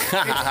 Only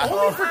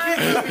for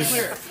kids, to be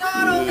clear.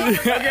 Not only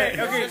for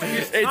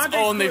Okay. It's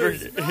only for.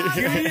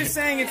 Jimmy is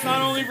saying it's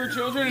not only for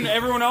children, and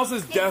everyone else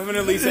is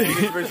definitely saying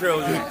it's for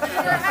children.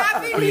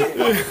 happy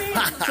people.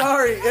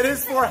 Sorry, it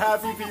is for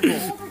happy people.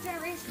 Older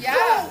generation.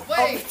 Yeah,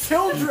 wait.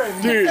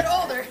 Children. Dude. Get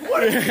older.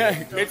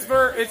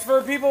 It's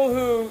for people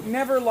who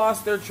never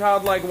lost their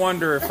childlike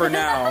wonder for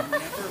now.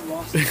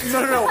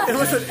 No.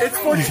 Listen, it's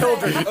for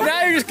children.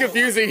 Now you're just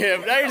confusing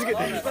him. Now you're just.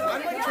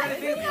 I'm like trying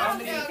to think how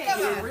many.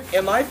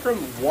 Am I from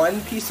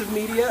one piece of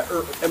media,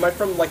 or am I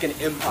from like an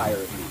empire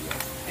of media?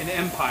 An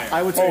empire.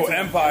 I would say Oh, it's an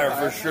empire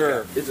for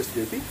sure. Is it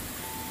Snoopy?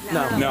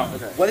 No. No.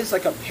 What is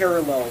like a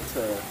parallel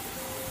to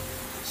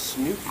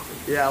Snoopy?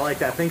 Yeah, I like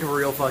that. Think of a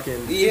real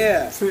fucking.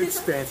 Yeah. Too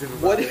expansive.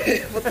 What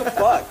the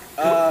fuck?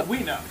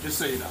 We know, just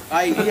so you know.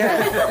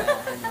 Yeah.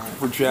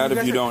 For Chad,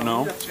 if you don't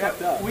know.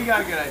 We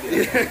got a good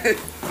idea.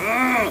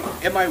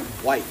 Am I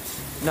white?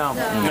 No.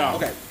 No.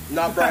 Okay.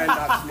 Not Brian,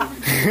 not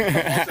Snoopy.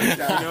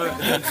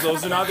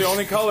 Those are not the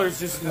only colors.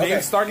 Just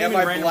start Am naming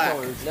I random black?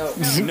 colors. No.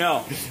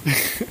 No.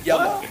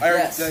 Yellow.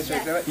 Yes.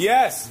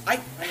 Yes. I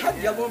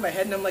have yellow in my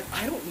head, and I'm like,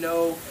 I don't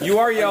know. You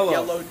are a yellow.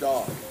 yellow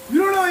dog. You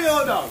don't know a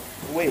yellow dog.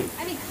 Wait.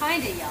 I mean,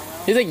 kind of yellow.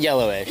 He's like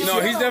yellowish. No,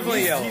 he's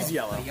definitely yellow. He's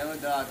yellow. Yellow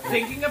dog.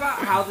 Thinking about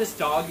how this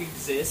dog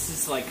exists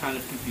is like kind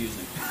of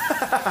confusing.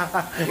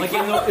 Like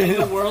in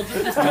the world of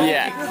this dog.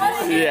 Yeah.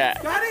 Yeah.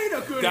 That ain't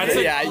a good. That's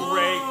a Yeah.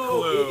 great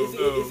clue.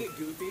 Is it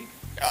Goofy?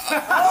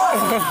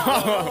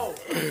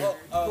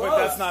 But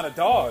that's not a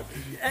dog.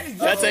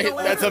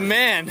 That's a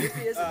man.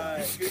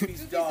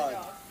 Goofy's dog.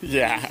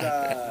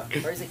 Yeah.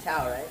 Or is it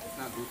cow, right?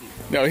 Not Goofy.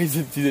 No, he's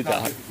a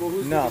dog. Well,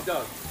 who's No. Goofy's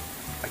dog?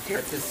 I can't.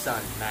 It's his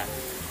son, Matt.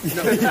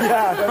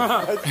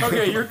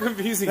 Okay, you're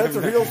confusing That's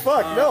him. real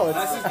fuck. No, it's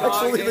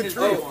actually the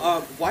truth.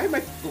 Why am I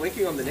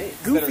blanking on the name?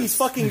 Goofy's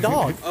fucking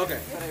dog. Okay.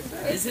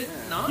 Is it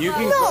not? You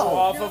can go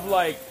off of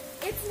like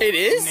It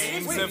is?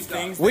 names of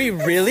things. Wait,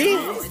 really?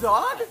 His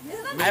dog?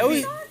 I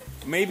always.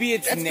 Maybe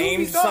it's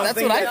named something.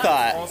 That's what I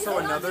thought. Also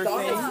another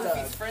thing.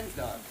 Goofy's friend's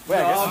dog.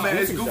 Oh man,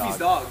 it's Goofy's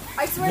dog.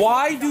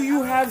 Why do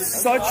you have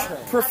such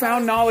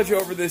profound knowledge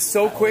over this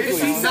so quickly?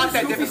 It's not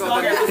that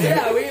difficult.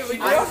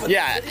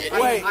 Yeah.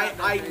 Wait,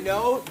 I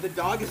know the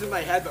dog is in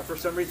my head, but for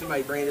some reason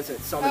my brain isn't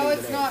summoning the name.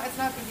 It's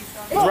not Goofy's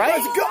dog. Right?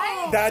 Let's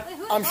go. That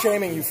I'm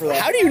shaming you for that.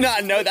 How do you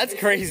not know? That's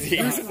crazy.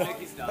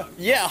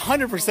 Yeah,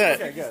 100%.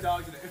 Okay, good. No,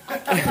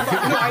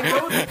 I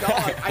know the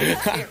dog. I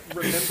just can't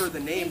remember the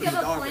name of the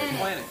dog.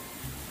 planet.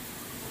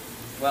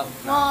 Well,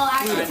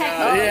 Actually,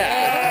 technically.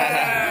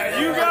 Yeah,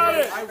 you got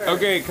it.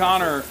 Okay,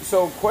 Connor.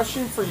 So,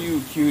 question for you,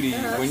 Cutie.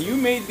 When you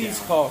made these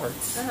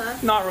cards,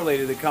 not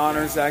related to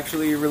Connor's,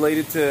 actually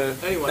related to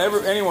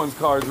anyone's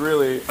cards,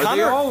 really. Are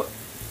they all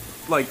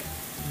like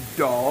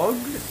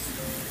dogs?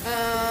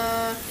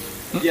 Yeah,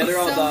 they're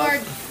all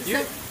dogs.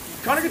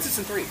 Connor gets this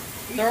in 3.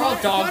 they're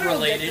all dog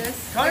related.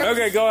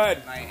 Okay, go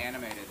ahead. Am I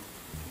animated?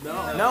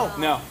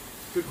 No.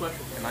 Good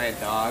question. Am I a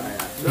dog?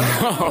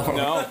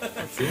 No.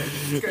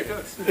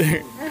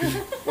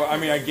 Well, I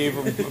mean, I gave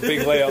him a big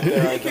layup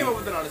there. He came up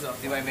with it on his own.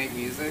 Do I make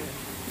music?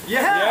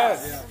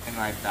 Yes. Am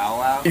I bow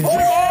wow?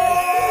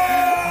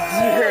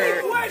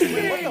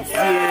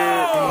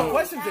 What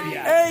questions did he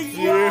ask?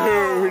 Hey,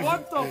 yo!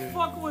 What the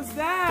fuck was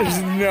that?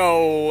 There's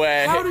no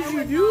way. How did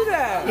you do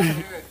that?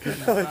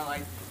 It's not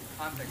like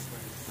context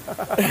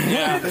clues.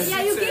 Yeah,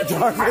 you gave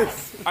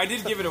it. I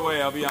did give it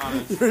away, I'll be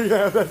honest.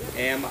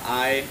 Am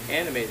I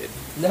animated?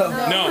 No.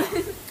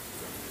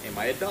 Am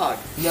I a dog?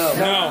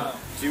 No.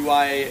 Do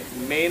I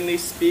mainly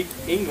speak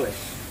English?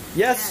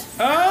 Yes.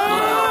 Oh!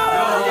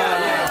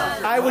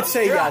 I would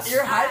say yes.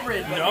 You're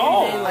hybrid.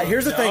 No.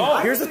 Here's the thing.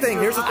 Here's the thing.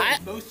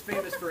 Most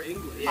famous for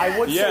English. I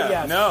would say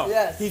yes. No.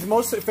 Yes. He's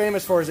most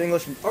famous for his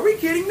English. Are we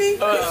kidding me?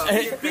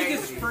 His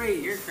biggest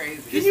phrase. You're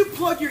crazy. Can you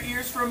plug your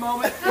ears for a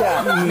moment?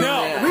 Yeah.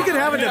 No. We can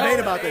have a debate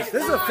about this.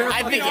 This is a fair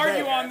I fucking can argue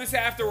debate. on this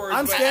afterwards.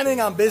 I'm but- standing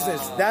on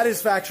business. That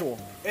is factual.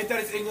 And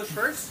that is English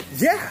first?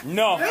 Yeah.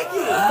 No. Thank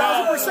you.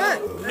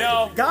 1000%.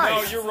 No.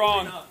 Guys. No, you're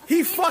wrong.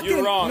 He fucking.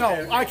 You're wrong.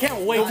 No, I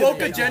can't wait. The woke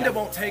agenda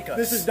won't take us.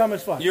 This is dumb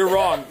as fuck. You're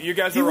wrong. You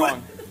guys are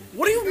wrong.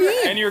 What do you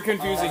mean? And you're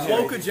confusing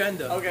Woke him.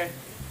 agenda. Okay.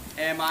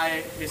 Am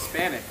I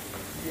Hispanic?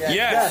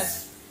 Yes.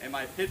 Am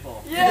I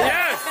Pitbull?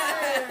 Yes.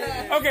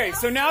 Okay,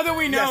 so now that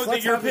we know Yes, that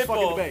let's you're have this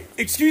fucking Pitbull, debate.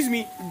 excuse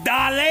me,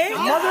 Dale?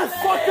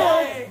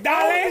 Motherfucker!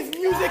 Dale? His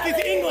music is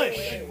English.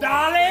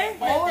 Dale?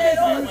 All of his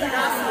music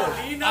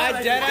is English.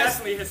 I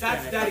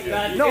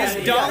dead No, Is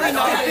Dolly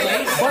not a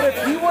place? but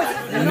if he was.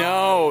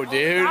 No,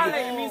 dude.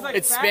 Dale means like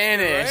It's faster,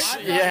 Spanish.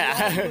 right?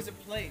 Yeah. It was a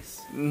place.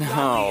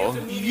 No.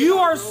 You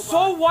are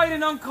so white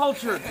and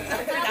uncultured.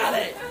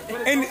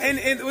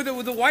 And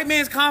with the white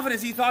man's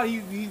confidence, he thought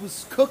he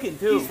was cooking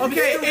too.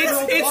 Okay,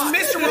 it's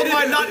Mr.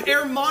 Worldwide, not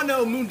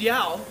Hermano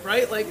Mundial,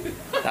 right? Like,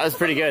 That was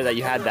pretty good that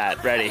you had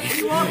that ready.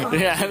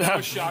 Yeah, that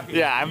was shocking.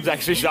 Yeah, I'm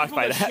actually shocked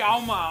by Put a that.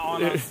 shauma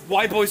on a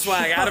white boy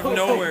swag out of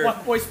nowhere.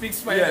 White boy speaks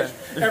Spanish.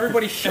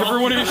 Everybody's shocked.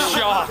 Everyone is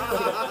shocked.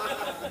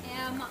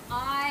 Am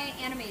I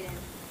animated?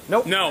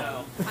 No.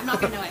 I'm not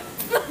gonna know it.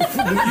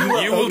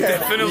 You will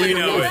definitely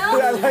know it.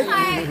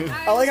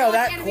 I like how saw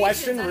that animations,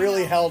 question I don't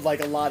really know. held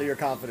like a lot of your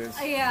confidence.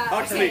 Yeah.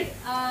 Talk to Okay. me.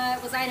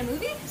 Was I in a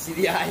movie? See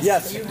the eyes?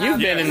 Yes. You've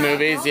been in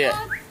movies,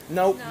 yeah.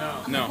 Nope.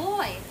 No.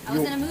 Boy, I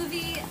was in a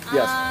movie.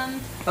 Yes.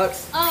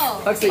 Hux.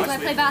 Oh, Huxley. do I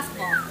play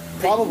basketball?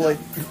 Probably.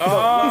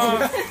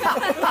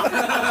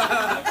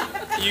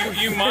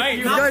 You might.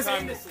 You guys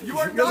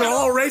are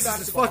all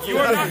racist as fuck. You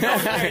are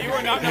not. You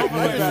are not known for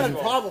playing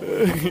basketball.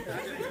 Probably.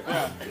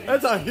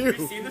 That's on you.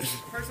 See this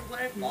person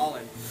play?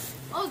 Ballin'.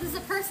 Oh, this is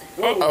a person.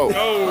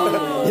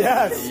 Oh.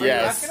 Yes.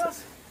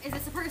 Yes. Is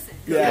this a person?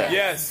 Yeah.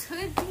 Yes.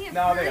 Could be a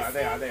No, person.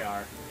 they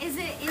are. Is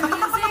it in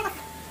music?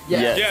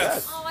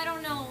 Yes. Oh, I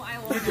don't know. I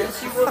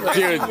will.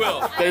 Dude,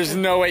 will. there's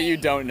no way you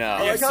don't know.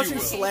 I like how you she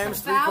will.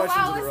 slams 3 Bow questions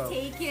Wow in a is row.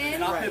 taken.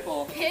 Not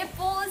Pitbull.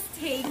 Pitbull is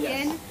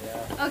taken.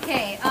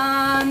 Okay.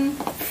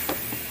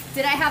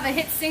 Did I have a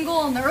hit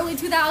single in the early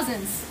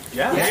 2000s?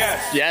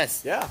 Yes.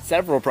 Yes. Yeah.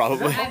 Several,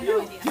 probably. I have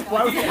no idea.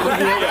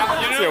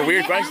 It's a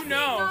weird question. You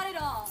know. Not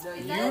at all. Is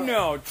that You it?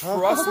 know.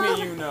 Trust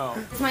me, you know.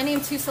 Is my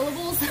name 2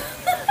 syllables?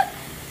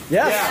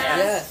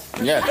 Yes.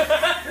 Yeah.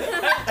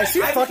 Is she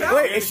fucking?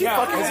 Wait. Is she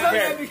fucking?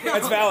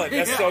 That's valid.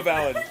 That's so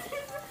valid.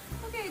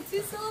 Okay,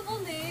 2 syllable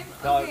name.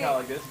 Kind Okay. of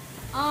like this.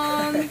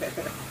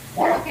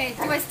 Okay,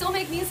 do I still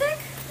make music?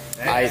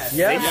 I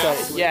think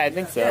so. Yeah, I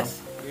think so.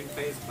 Green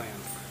face plans.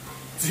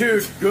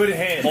 Dude, good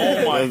hand.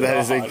 Oh my That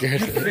is a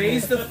good.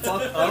 Phase the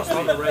fuck up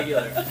on the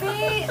regular.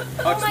 Hey,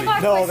 oh my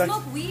gosh, No, do I that's-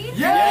 smoke weed?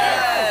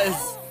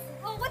 Yes.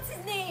 Oh, what's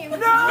his name? Oh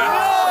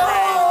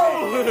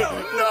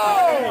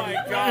my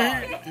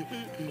god.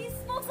 He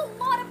smokes a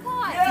lot of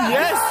pot.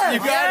 Yes, you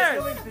got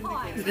it.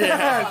 Pot.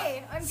 Yes.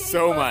 Okay, I'm getting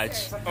So closer.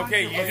 much.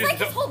 Okay, you It's like just his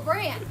don't. whole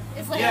brand.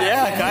 It's like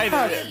Yeah, kind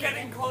of.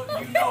 Getting close.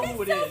 You know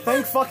who it is.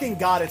 Thank fucking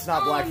God it's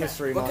not Black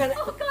History Month.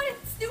 Oh god,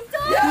 it's Snoop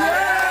Dogg. I'm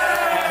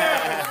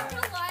not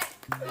gonna lie.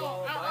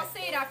 Oh, I'll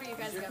say it after you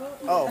guys go.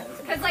 Oh.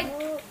 Because like,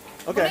 one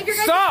Okay. of your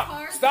guys' Stop!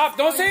 cars- Stop!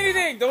 Don't say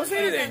anything! Don't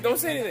say anything! Don't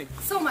say anything!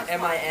 So much. Am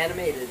fun. I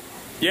animated?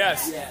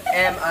 Yes.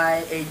 Am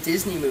I a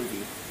Disney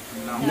movie?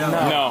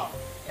 No.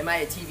 Am I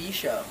a TV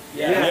show?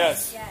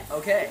 Yes.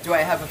 Okay. Do I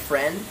have a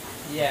friend?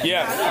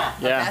 Yes.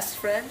 A best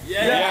friend?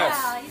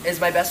 Yes. Is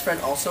my best friend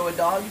also a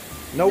dog?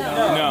 Nope.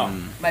 No.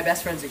 My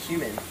best friend's a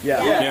human.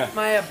 Yeah. Am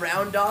I a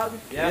brown dog?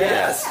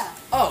 Yes.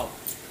 Oh.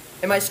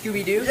 Am I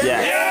Scooby-Doo?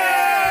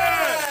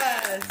 Yes.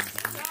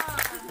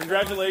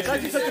 Congratulations.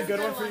 That's such a good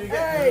one for you to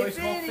get. Hey, Really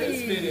small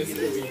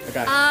Vinny. Okay.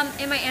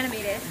 Am I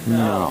animated?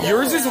 No.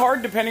 Yours is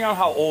hard depending on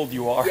how old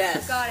you are.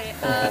 Yes. Got it.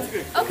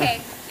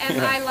 Okay. Am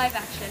I live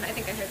action? I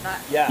think I heard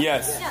that.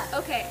 Yes. Yeah.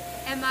 Okay.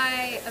 Am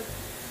I a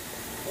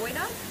boy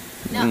dog?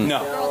 No.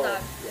 Girl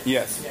dog.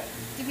 Yes.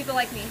 Do people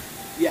like me?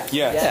 Yes.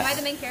 Am I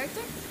the main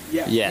character?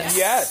 Yes.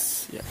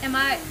 Yes. Am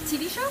I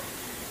TV show?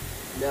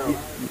 No.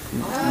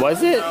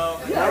 Was it?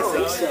 Yeah, I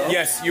think so.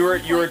 Yes, you were a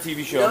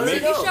TV show. No, Maybe-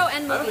 TV show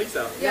and movie. I don't think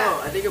so. Yeah.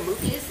 No, I think a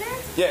movie. Is there?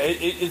 Yeah,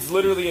 it's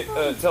literally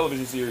a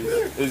television series.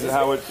 Is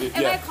how it? Am I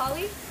a Yeah.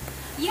 collie?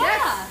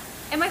 Yeah.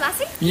 Am I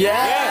Lassie?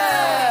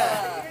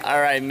 Yes. All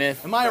right,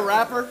 Myth. Am I a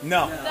rapper?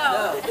 No.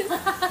 No.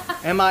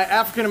 Am I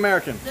African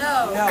American?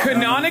 No.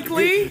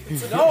 Canonically?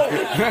 No,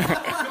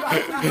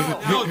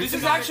 this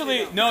is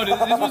actually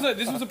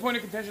this was a point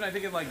of contention. I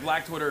think in like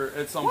Black Twitter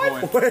at some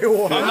point. Wait,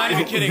 what? I'm not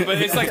even kidding,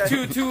 but it's like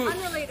two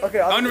Unrelated.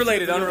 Okay.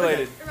 unrelated.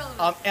 Irrelevant.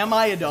 Am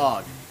I a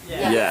dog?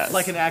 Yes.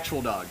 Like an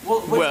actual dog?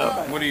 Well,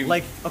 What do you?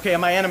 Like, okay,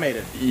 am I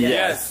animated?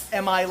 Yes.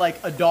 Am I like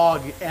a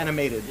dog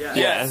animated?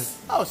 Yes.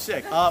 Oh,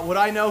 sick. Would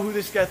I know who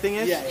this thing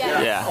is?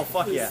 Yeah. Oh,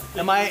 fuck yeah.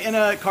 Am I in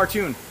a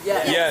cartoon?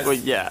 Yes. Well,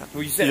 yeah.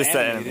 Well, you said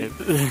animated.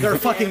 There are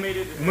fucking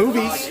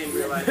movies.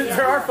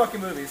 There are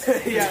fucking movies.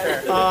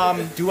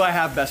 Do I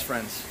have best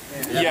friends?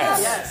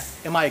 Yes.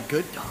 Am I a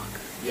good dog?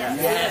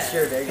 Yes.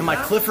 Sure, Am I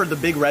Clifford the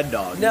big red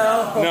dog?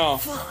 No. No.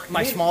 Am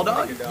I small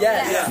dog?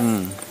 Yes.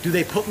 Do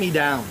they put me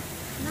down?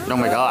 Oh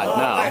my God,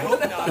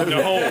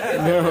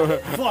 No.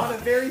 Fuck.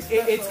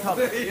 It's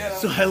coming.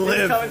 So I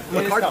live.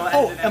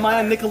 Am I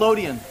on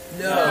Nickelodeon?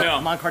 No. No.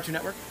 Am I on Cartoon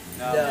Network?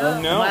 No.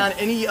 Am I on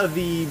any of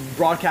the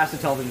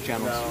broadcasted television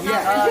channels?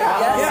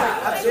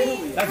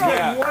 Absolutely.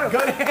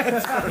 Good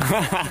answer.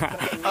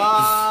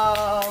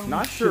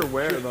 Not sure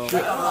where though.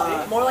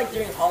 More like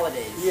during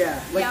holidays.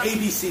 Like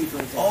ABC,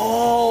 for example.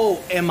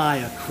 Oh, am I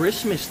a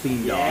Christmas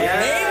themed dog?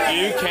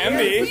 You can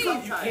be.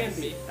 You can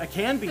be. I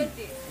can be.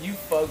 You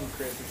fuck with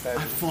Christmas I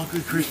fuck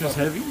with Christmas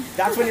heavy.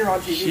 That's when you're on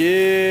TV.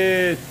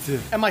 Shit.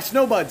 Am I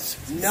Snowbuds?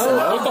 No.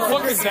 What the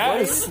fuck is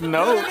that?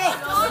 Snow.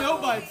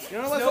 Snowbuds. You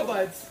know what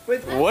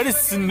Snowbuds? What is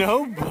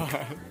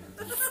Snowbud?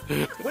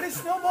 What is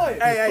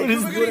Snowbuds? Hey, What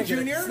is Boogaloo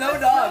Junior? Snow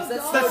dogs.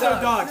 That's Snow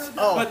dogs.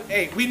 Oh. But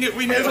hey, we knew.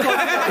 You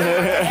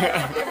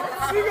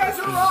guys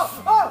are wrong.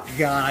 Oh.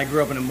 God, I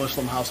grew up in a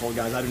Muslim household,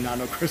 guys. I do not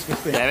know Christmas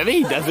things. Yeah, maybe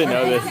he doesn't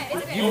know this.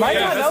 You might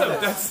not know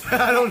this.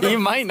 I don't know. He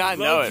might not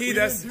know Low key, it.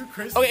 that's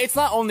Okay, it's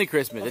not only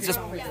Christmas. It's just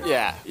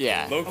yeah.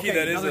 low key.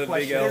 That is a big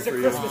question. L There's for a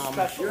you. Christmas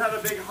special. You have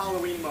a big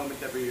Halloween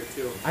moment every year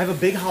too. I have a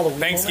big Halloween.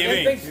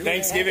 Thanksgiving.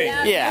 Thanksgiving.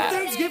 Yeah.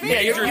 Thanksgiving? Yeah,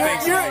 you're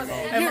Thanksgiving.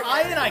 Am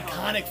I an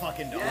iconic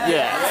fucking dog?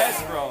 Yeah.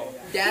 Yes, bro.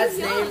 Dad's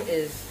name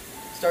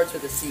starts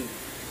with a C.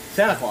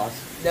 Santa Claus.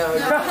 No. See?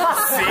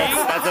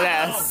 That's an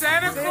ass.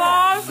 Santa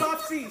Claus?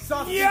 Soft C.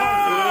 Soft C.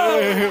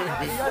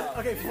 Yeah!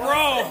 Okay,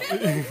 Bro!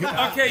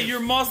 Okay, you're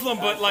Muslim,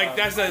 but like,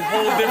 that's a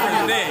whole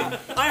different thing.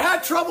 I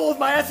had trouble with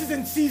my S's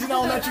and C's in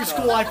elementary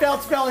school. I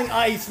failed spelling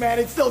ice, man.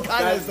 It's still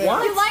kind of the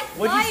same. You like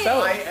What'd you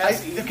spell it?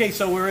 Okay,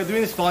 so we were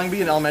doing the spelling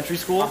bee in elementary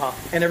school,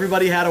 and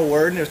everybody had a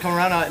word, and it was coming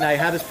around, and I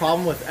had this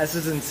problem with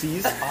S's and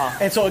C's,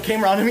 and so it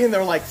came around to me, and they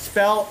were like,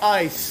 spell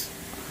ice.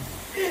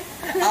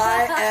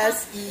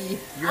 I-S-E.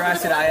 Your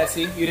ass did ISE?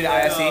 You did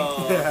ISE?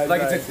 Yeah,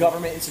 Like it's a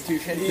government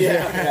institution?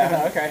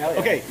 Yeah. Okay, hell yeah.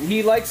 Okay.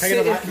 He likes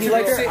sitting, he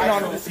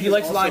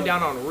likes lying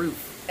down on a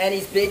roof. And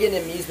he's big in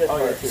amusement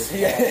parks.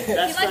 He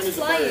likes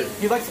flying.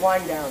 He likes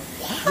lying down.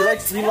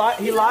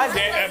 He lies.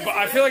 Yeah, but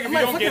I feel like if you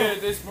don't get it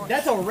at this point.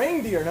 That's a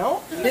reindeer,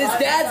 no? His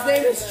dad's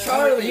name is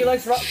Charlie. He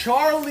likes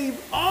Charlie.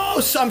 Oh,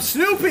 some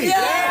Snoopy.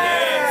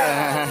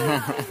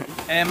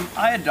 Am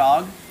I a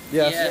dog?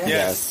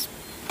 Yes.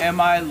 Am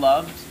I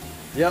loved?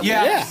 Yep.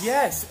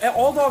 Yes.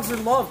 All dogs are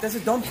loved. That's a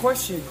dumb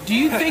question. Do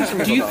you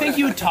think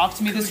you would talk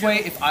to me this way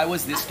if I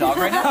was this dog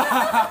right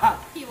now?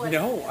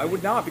 No, I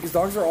would not, because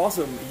dogs are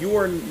awesome. You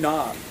are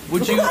not.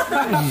 Would you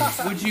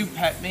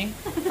pet me?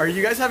 Are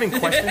you guys having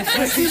questions?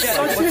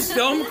 Such a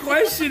dumb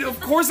question. Of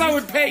course I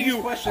would pet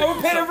you. I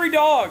would pet every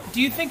dog.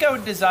 Do you think I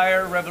would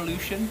desire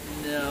revolution?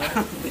 No. I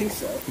don't think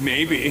so.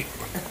 Maybe.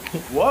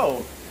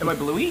 Whoa. Am I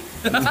Bluey?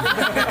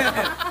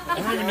 I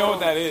don't even know what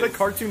that is. It's a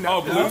cartoon.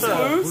 Oh, Blue's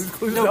Clues?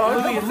 Clues No,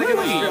 dog? Bluey. It's like an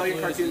Australian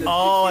cartoon.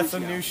 Oh, it's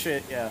some new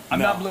shit. Yeah. I'm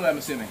not Blue, I'm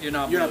assuming. You're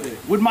not Blue.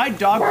 Would my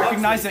dog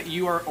recognize that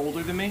you are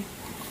older than me?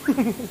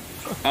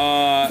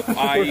 I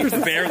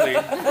barely.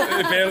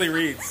 It barely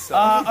reads. So.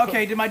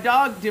 Okay, did my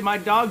dog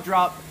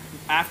drop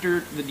after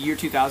the year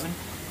 2000?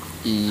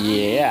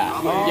 Yeah.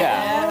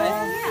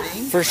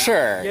 For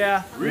sure.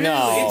 Yeah. No.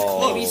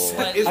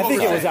 I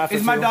think it was after.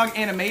 Is my dog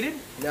animated?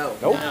 No.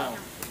 Nope.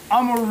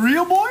 I'm a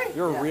real boy?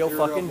 You're a real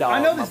fucking dog. I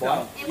know this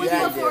dog. It was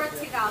before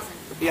 2000.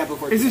 Yeah,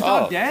 before. Is this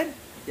dog dead?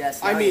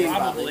 Yes. I mean,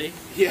 Probably.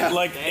 yeah.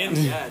 Like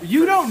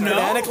You don't know.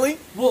 Phonetically?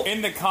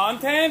 in the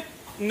content?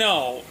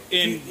 No.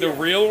 In the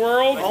real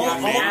world?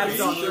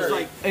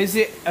 Is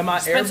it? Am I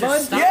Spencer, Airbud?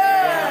 stop.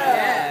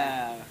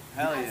 Yeah.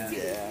 Hell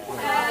yeah.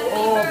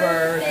 Oh,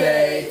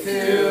 birthday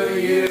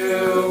to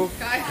you.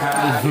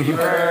 Happy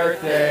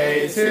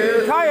birthday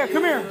to Kaya,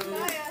 come here.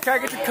 Kaya,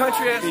 get your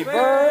country happy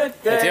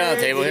birthday. Is he on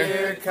the table here?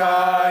 Dear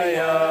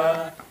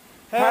Kaya.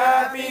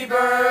 Happy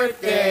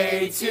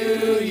birthday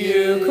to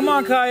you. Come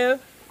on, Kaya.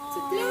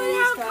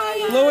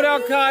 Blow it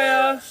out,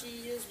 Kaya.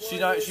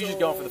 She's just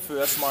going for the food.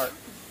 That's smart.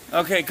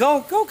 Okay,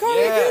 go, Kaya.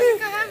 Yeah. Get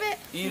it. Have it.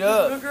 Eat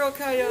up. Good girl,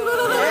 Kaya.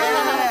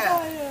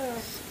 Yeah.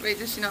 Wait,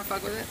 does she not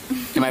fuck with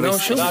it? It might be.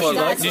 she'll fuck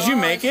up. Did you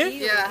make it?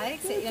 Yeah.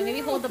 Yeah, maybe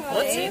hold the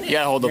plate. You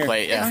gotta hold the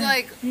plate, It's yeah.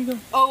 like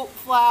oat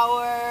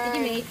flour, Did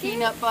you make it?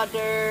 peanut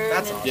butter,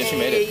 That's and all. an Yeah, she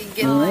made it. egg,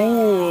 and like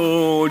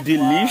Oh,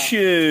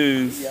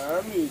 delicious.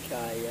 Yummy,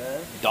 Kaya.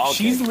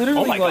 She's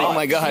literally like, Oh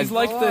my God. she's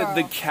like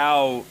the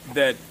cow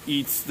that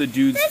eats the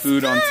dude's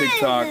food on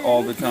TikTok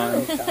all the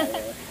time.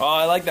 Oh,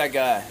 I like that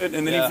guy. And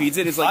then he feeds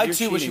it. It's like I you're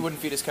too wish he cheating.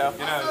 wouldn't feed his cow.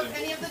 Also, if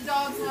any of the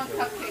dogs want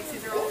cupcakes,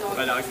 these are all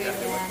dog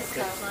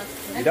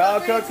cupcakes.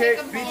 Dog cupcake?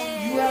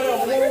 You had a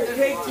whole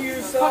cake to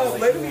yourself.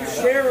 Let me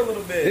share a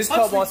little bit. This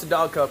cub wants a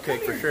dog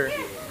cupcake for sure.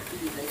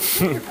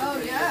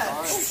 Oh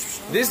yeah.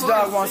 This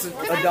dog wants a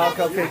dog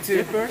cupcake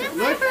too.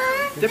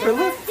 Dipper,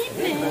 look.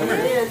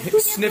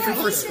 Sniffing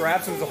for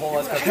scraps and the whole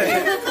ass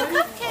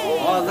cupcake.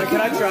 Oh, look,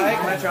 can I try it?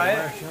 Can I try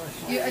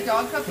it? A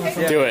dog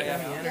cupcake? Do it.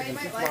 Yeah, you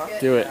might like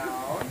it. Do it.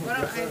 Why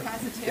don't I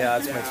pass it to you? Yeah,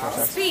 that makes more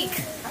sense. Speak.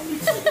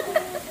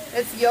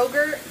 It's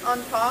yogurt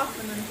on top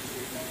and then.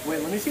 Wait,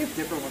 let me see if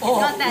Dipper wants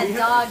Not that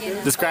dog in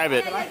it. Describe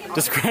it.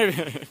 Describe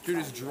it. Dude,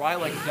 it's dry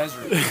like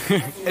desert.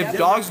 If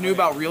dogs knew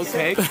about real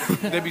cake,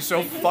 they'd be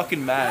so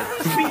fucking mad.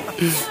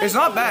 It's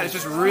not bad, it's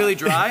just really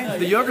dry.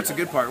 The yogurt's a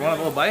good part. Want a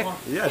little bite?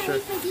 Yeah, sure.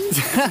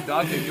 Some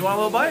dog cake. You want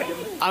a little bite?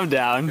 I'm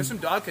down. There's some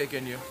dog cake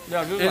in you.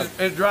 Yeah,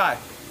 it's dry.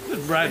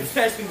 It's bread. It's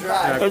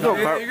dry. Let's go,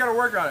 You gotta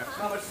work on it.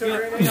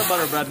 Peanut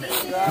butter bread.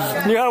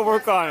 You gotta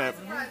work on it.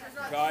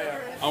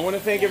 I want to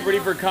thank everybody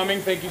for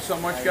coming. Thank you so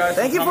much, guys.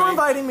 Thank you for coming.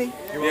 inviting me.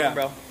 You're welcome,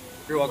 bro.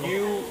 You're welcome.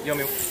 You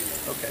Yummy.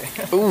 Okay.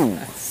 Ooh.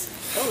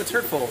 Oh, it's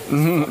hurtful.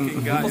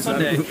 Fucking guys.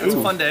 It's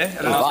a fun day.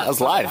 That's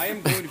live. I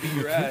am going to beat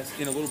your ass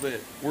in a little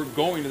bit. We're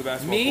going to the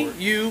basketball Me, court.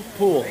 you,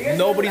 pool.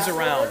 Nobody's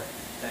around.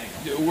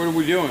 What are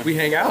we doing? We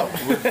hang out.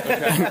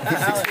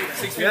 Okay.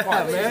 6 feet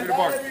apart. 6 feet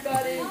apart.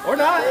 Or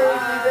not.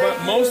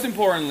 But most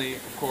importantly,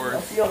 of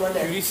course,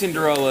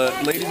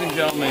 QTCinderella, ladies and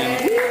gentlemen.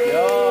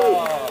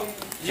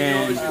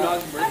 And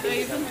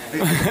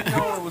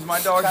it was my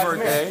dog's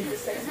birthday.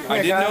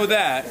 I didn't know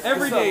that.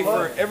 Every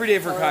day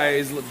for Kaya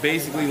is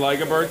basically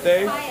like a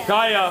birthday.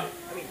 Kaya,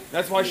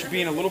 that's why she's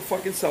being a little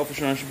fucking selfish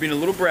and she's being a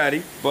little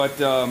bratty. But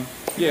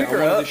yeah, I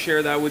wanted to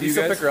share that with you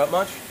still guys. pick her up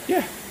much?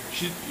 Yeah.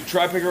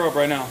 Try pick her up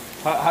right now.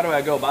 How do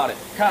I go about it?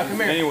 Kyle, come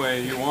here.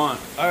 Anyway, you want.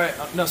 All right.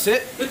 No,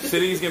 sit.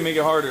 Sitting's gonna make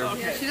it harder.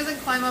 Yeah, she doesn't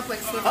climb up like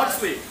slip.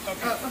 Huxley.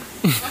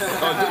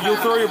 You'll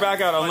throw your back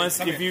out unless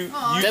if you use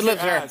Deadlift your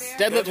her. ass.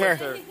 Deadlift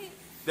her.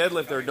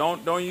 Deadlift her.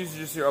 Don't use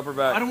just your upper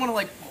back. I don't want to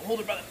like hold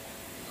her by the.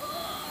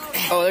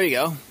 Oh, there you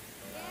go.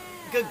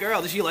 Good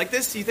girl. Does she like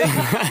this? Do you think? Do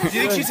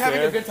you think she's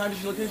having a good time? Does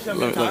she look at this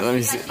having a good time? Let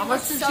me see. How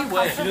much does she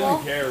weigh? She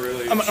doesn't care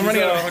really. I'm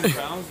running out of 100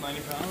 pounds,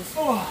 90 pounds.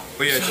 Oh.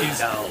 But yeah, she's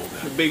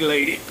a big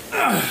lady.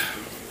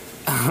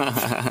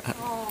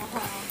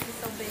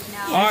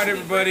 All right,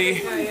 everybody.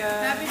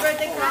 Happy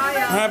birthday, Kaya.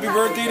 Happy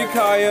birthday to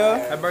Kaya.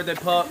 Happy birthday,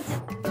 pup.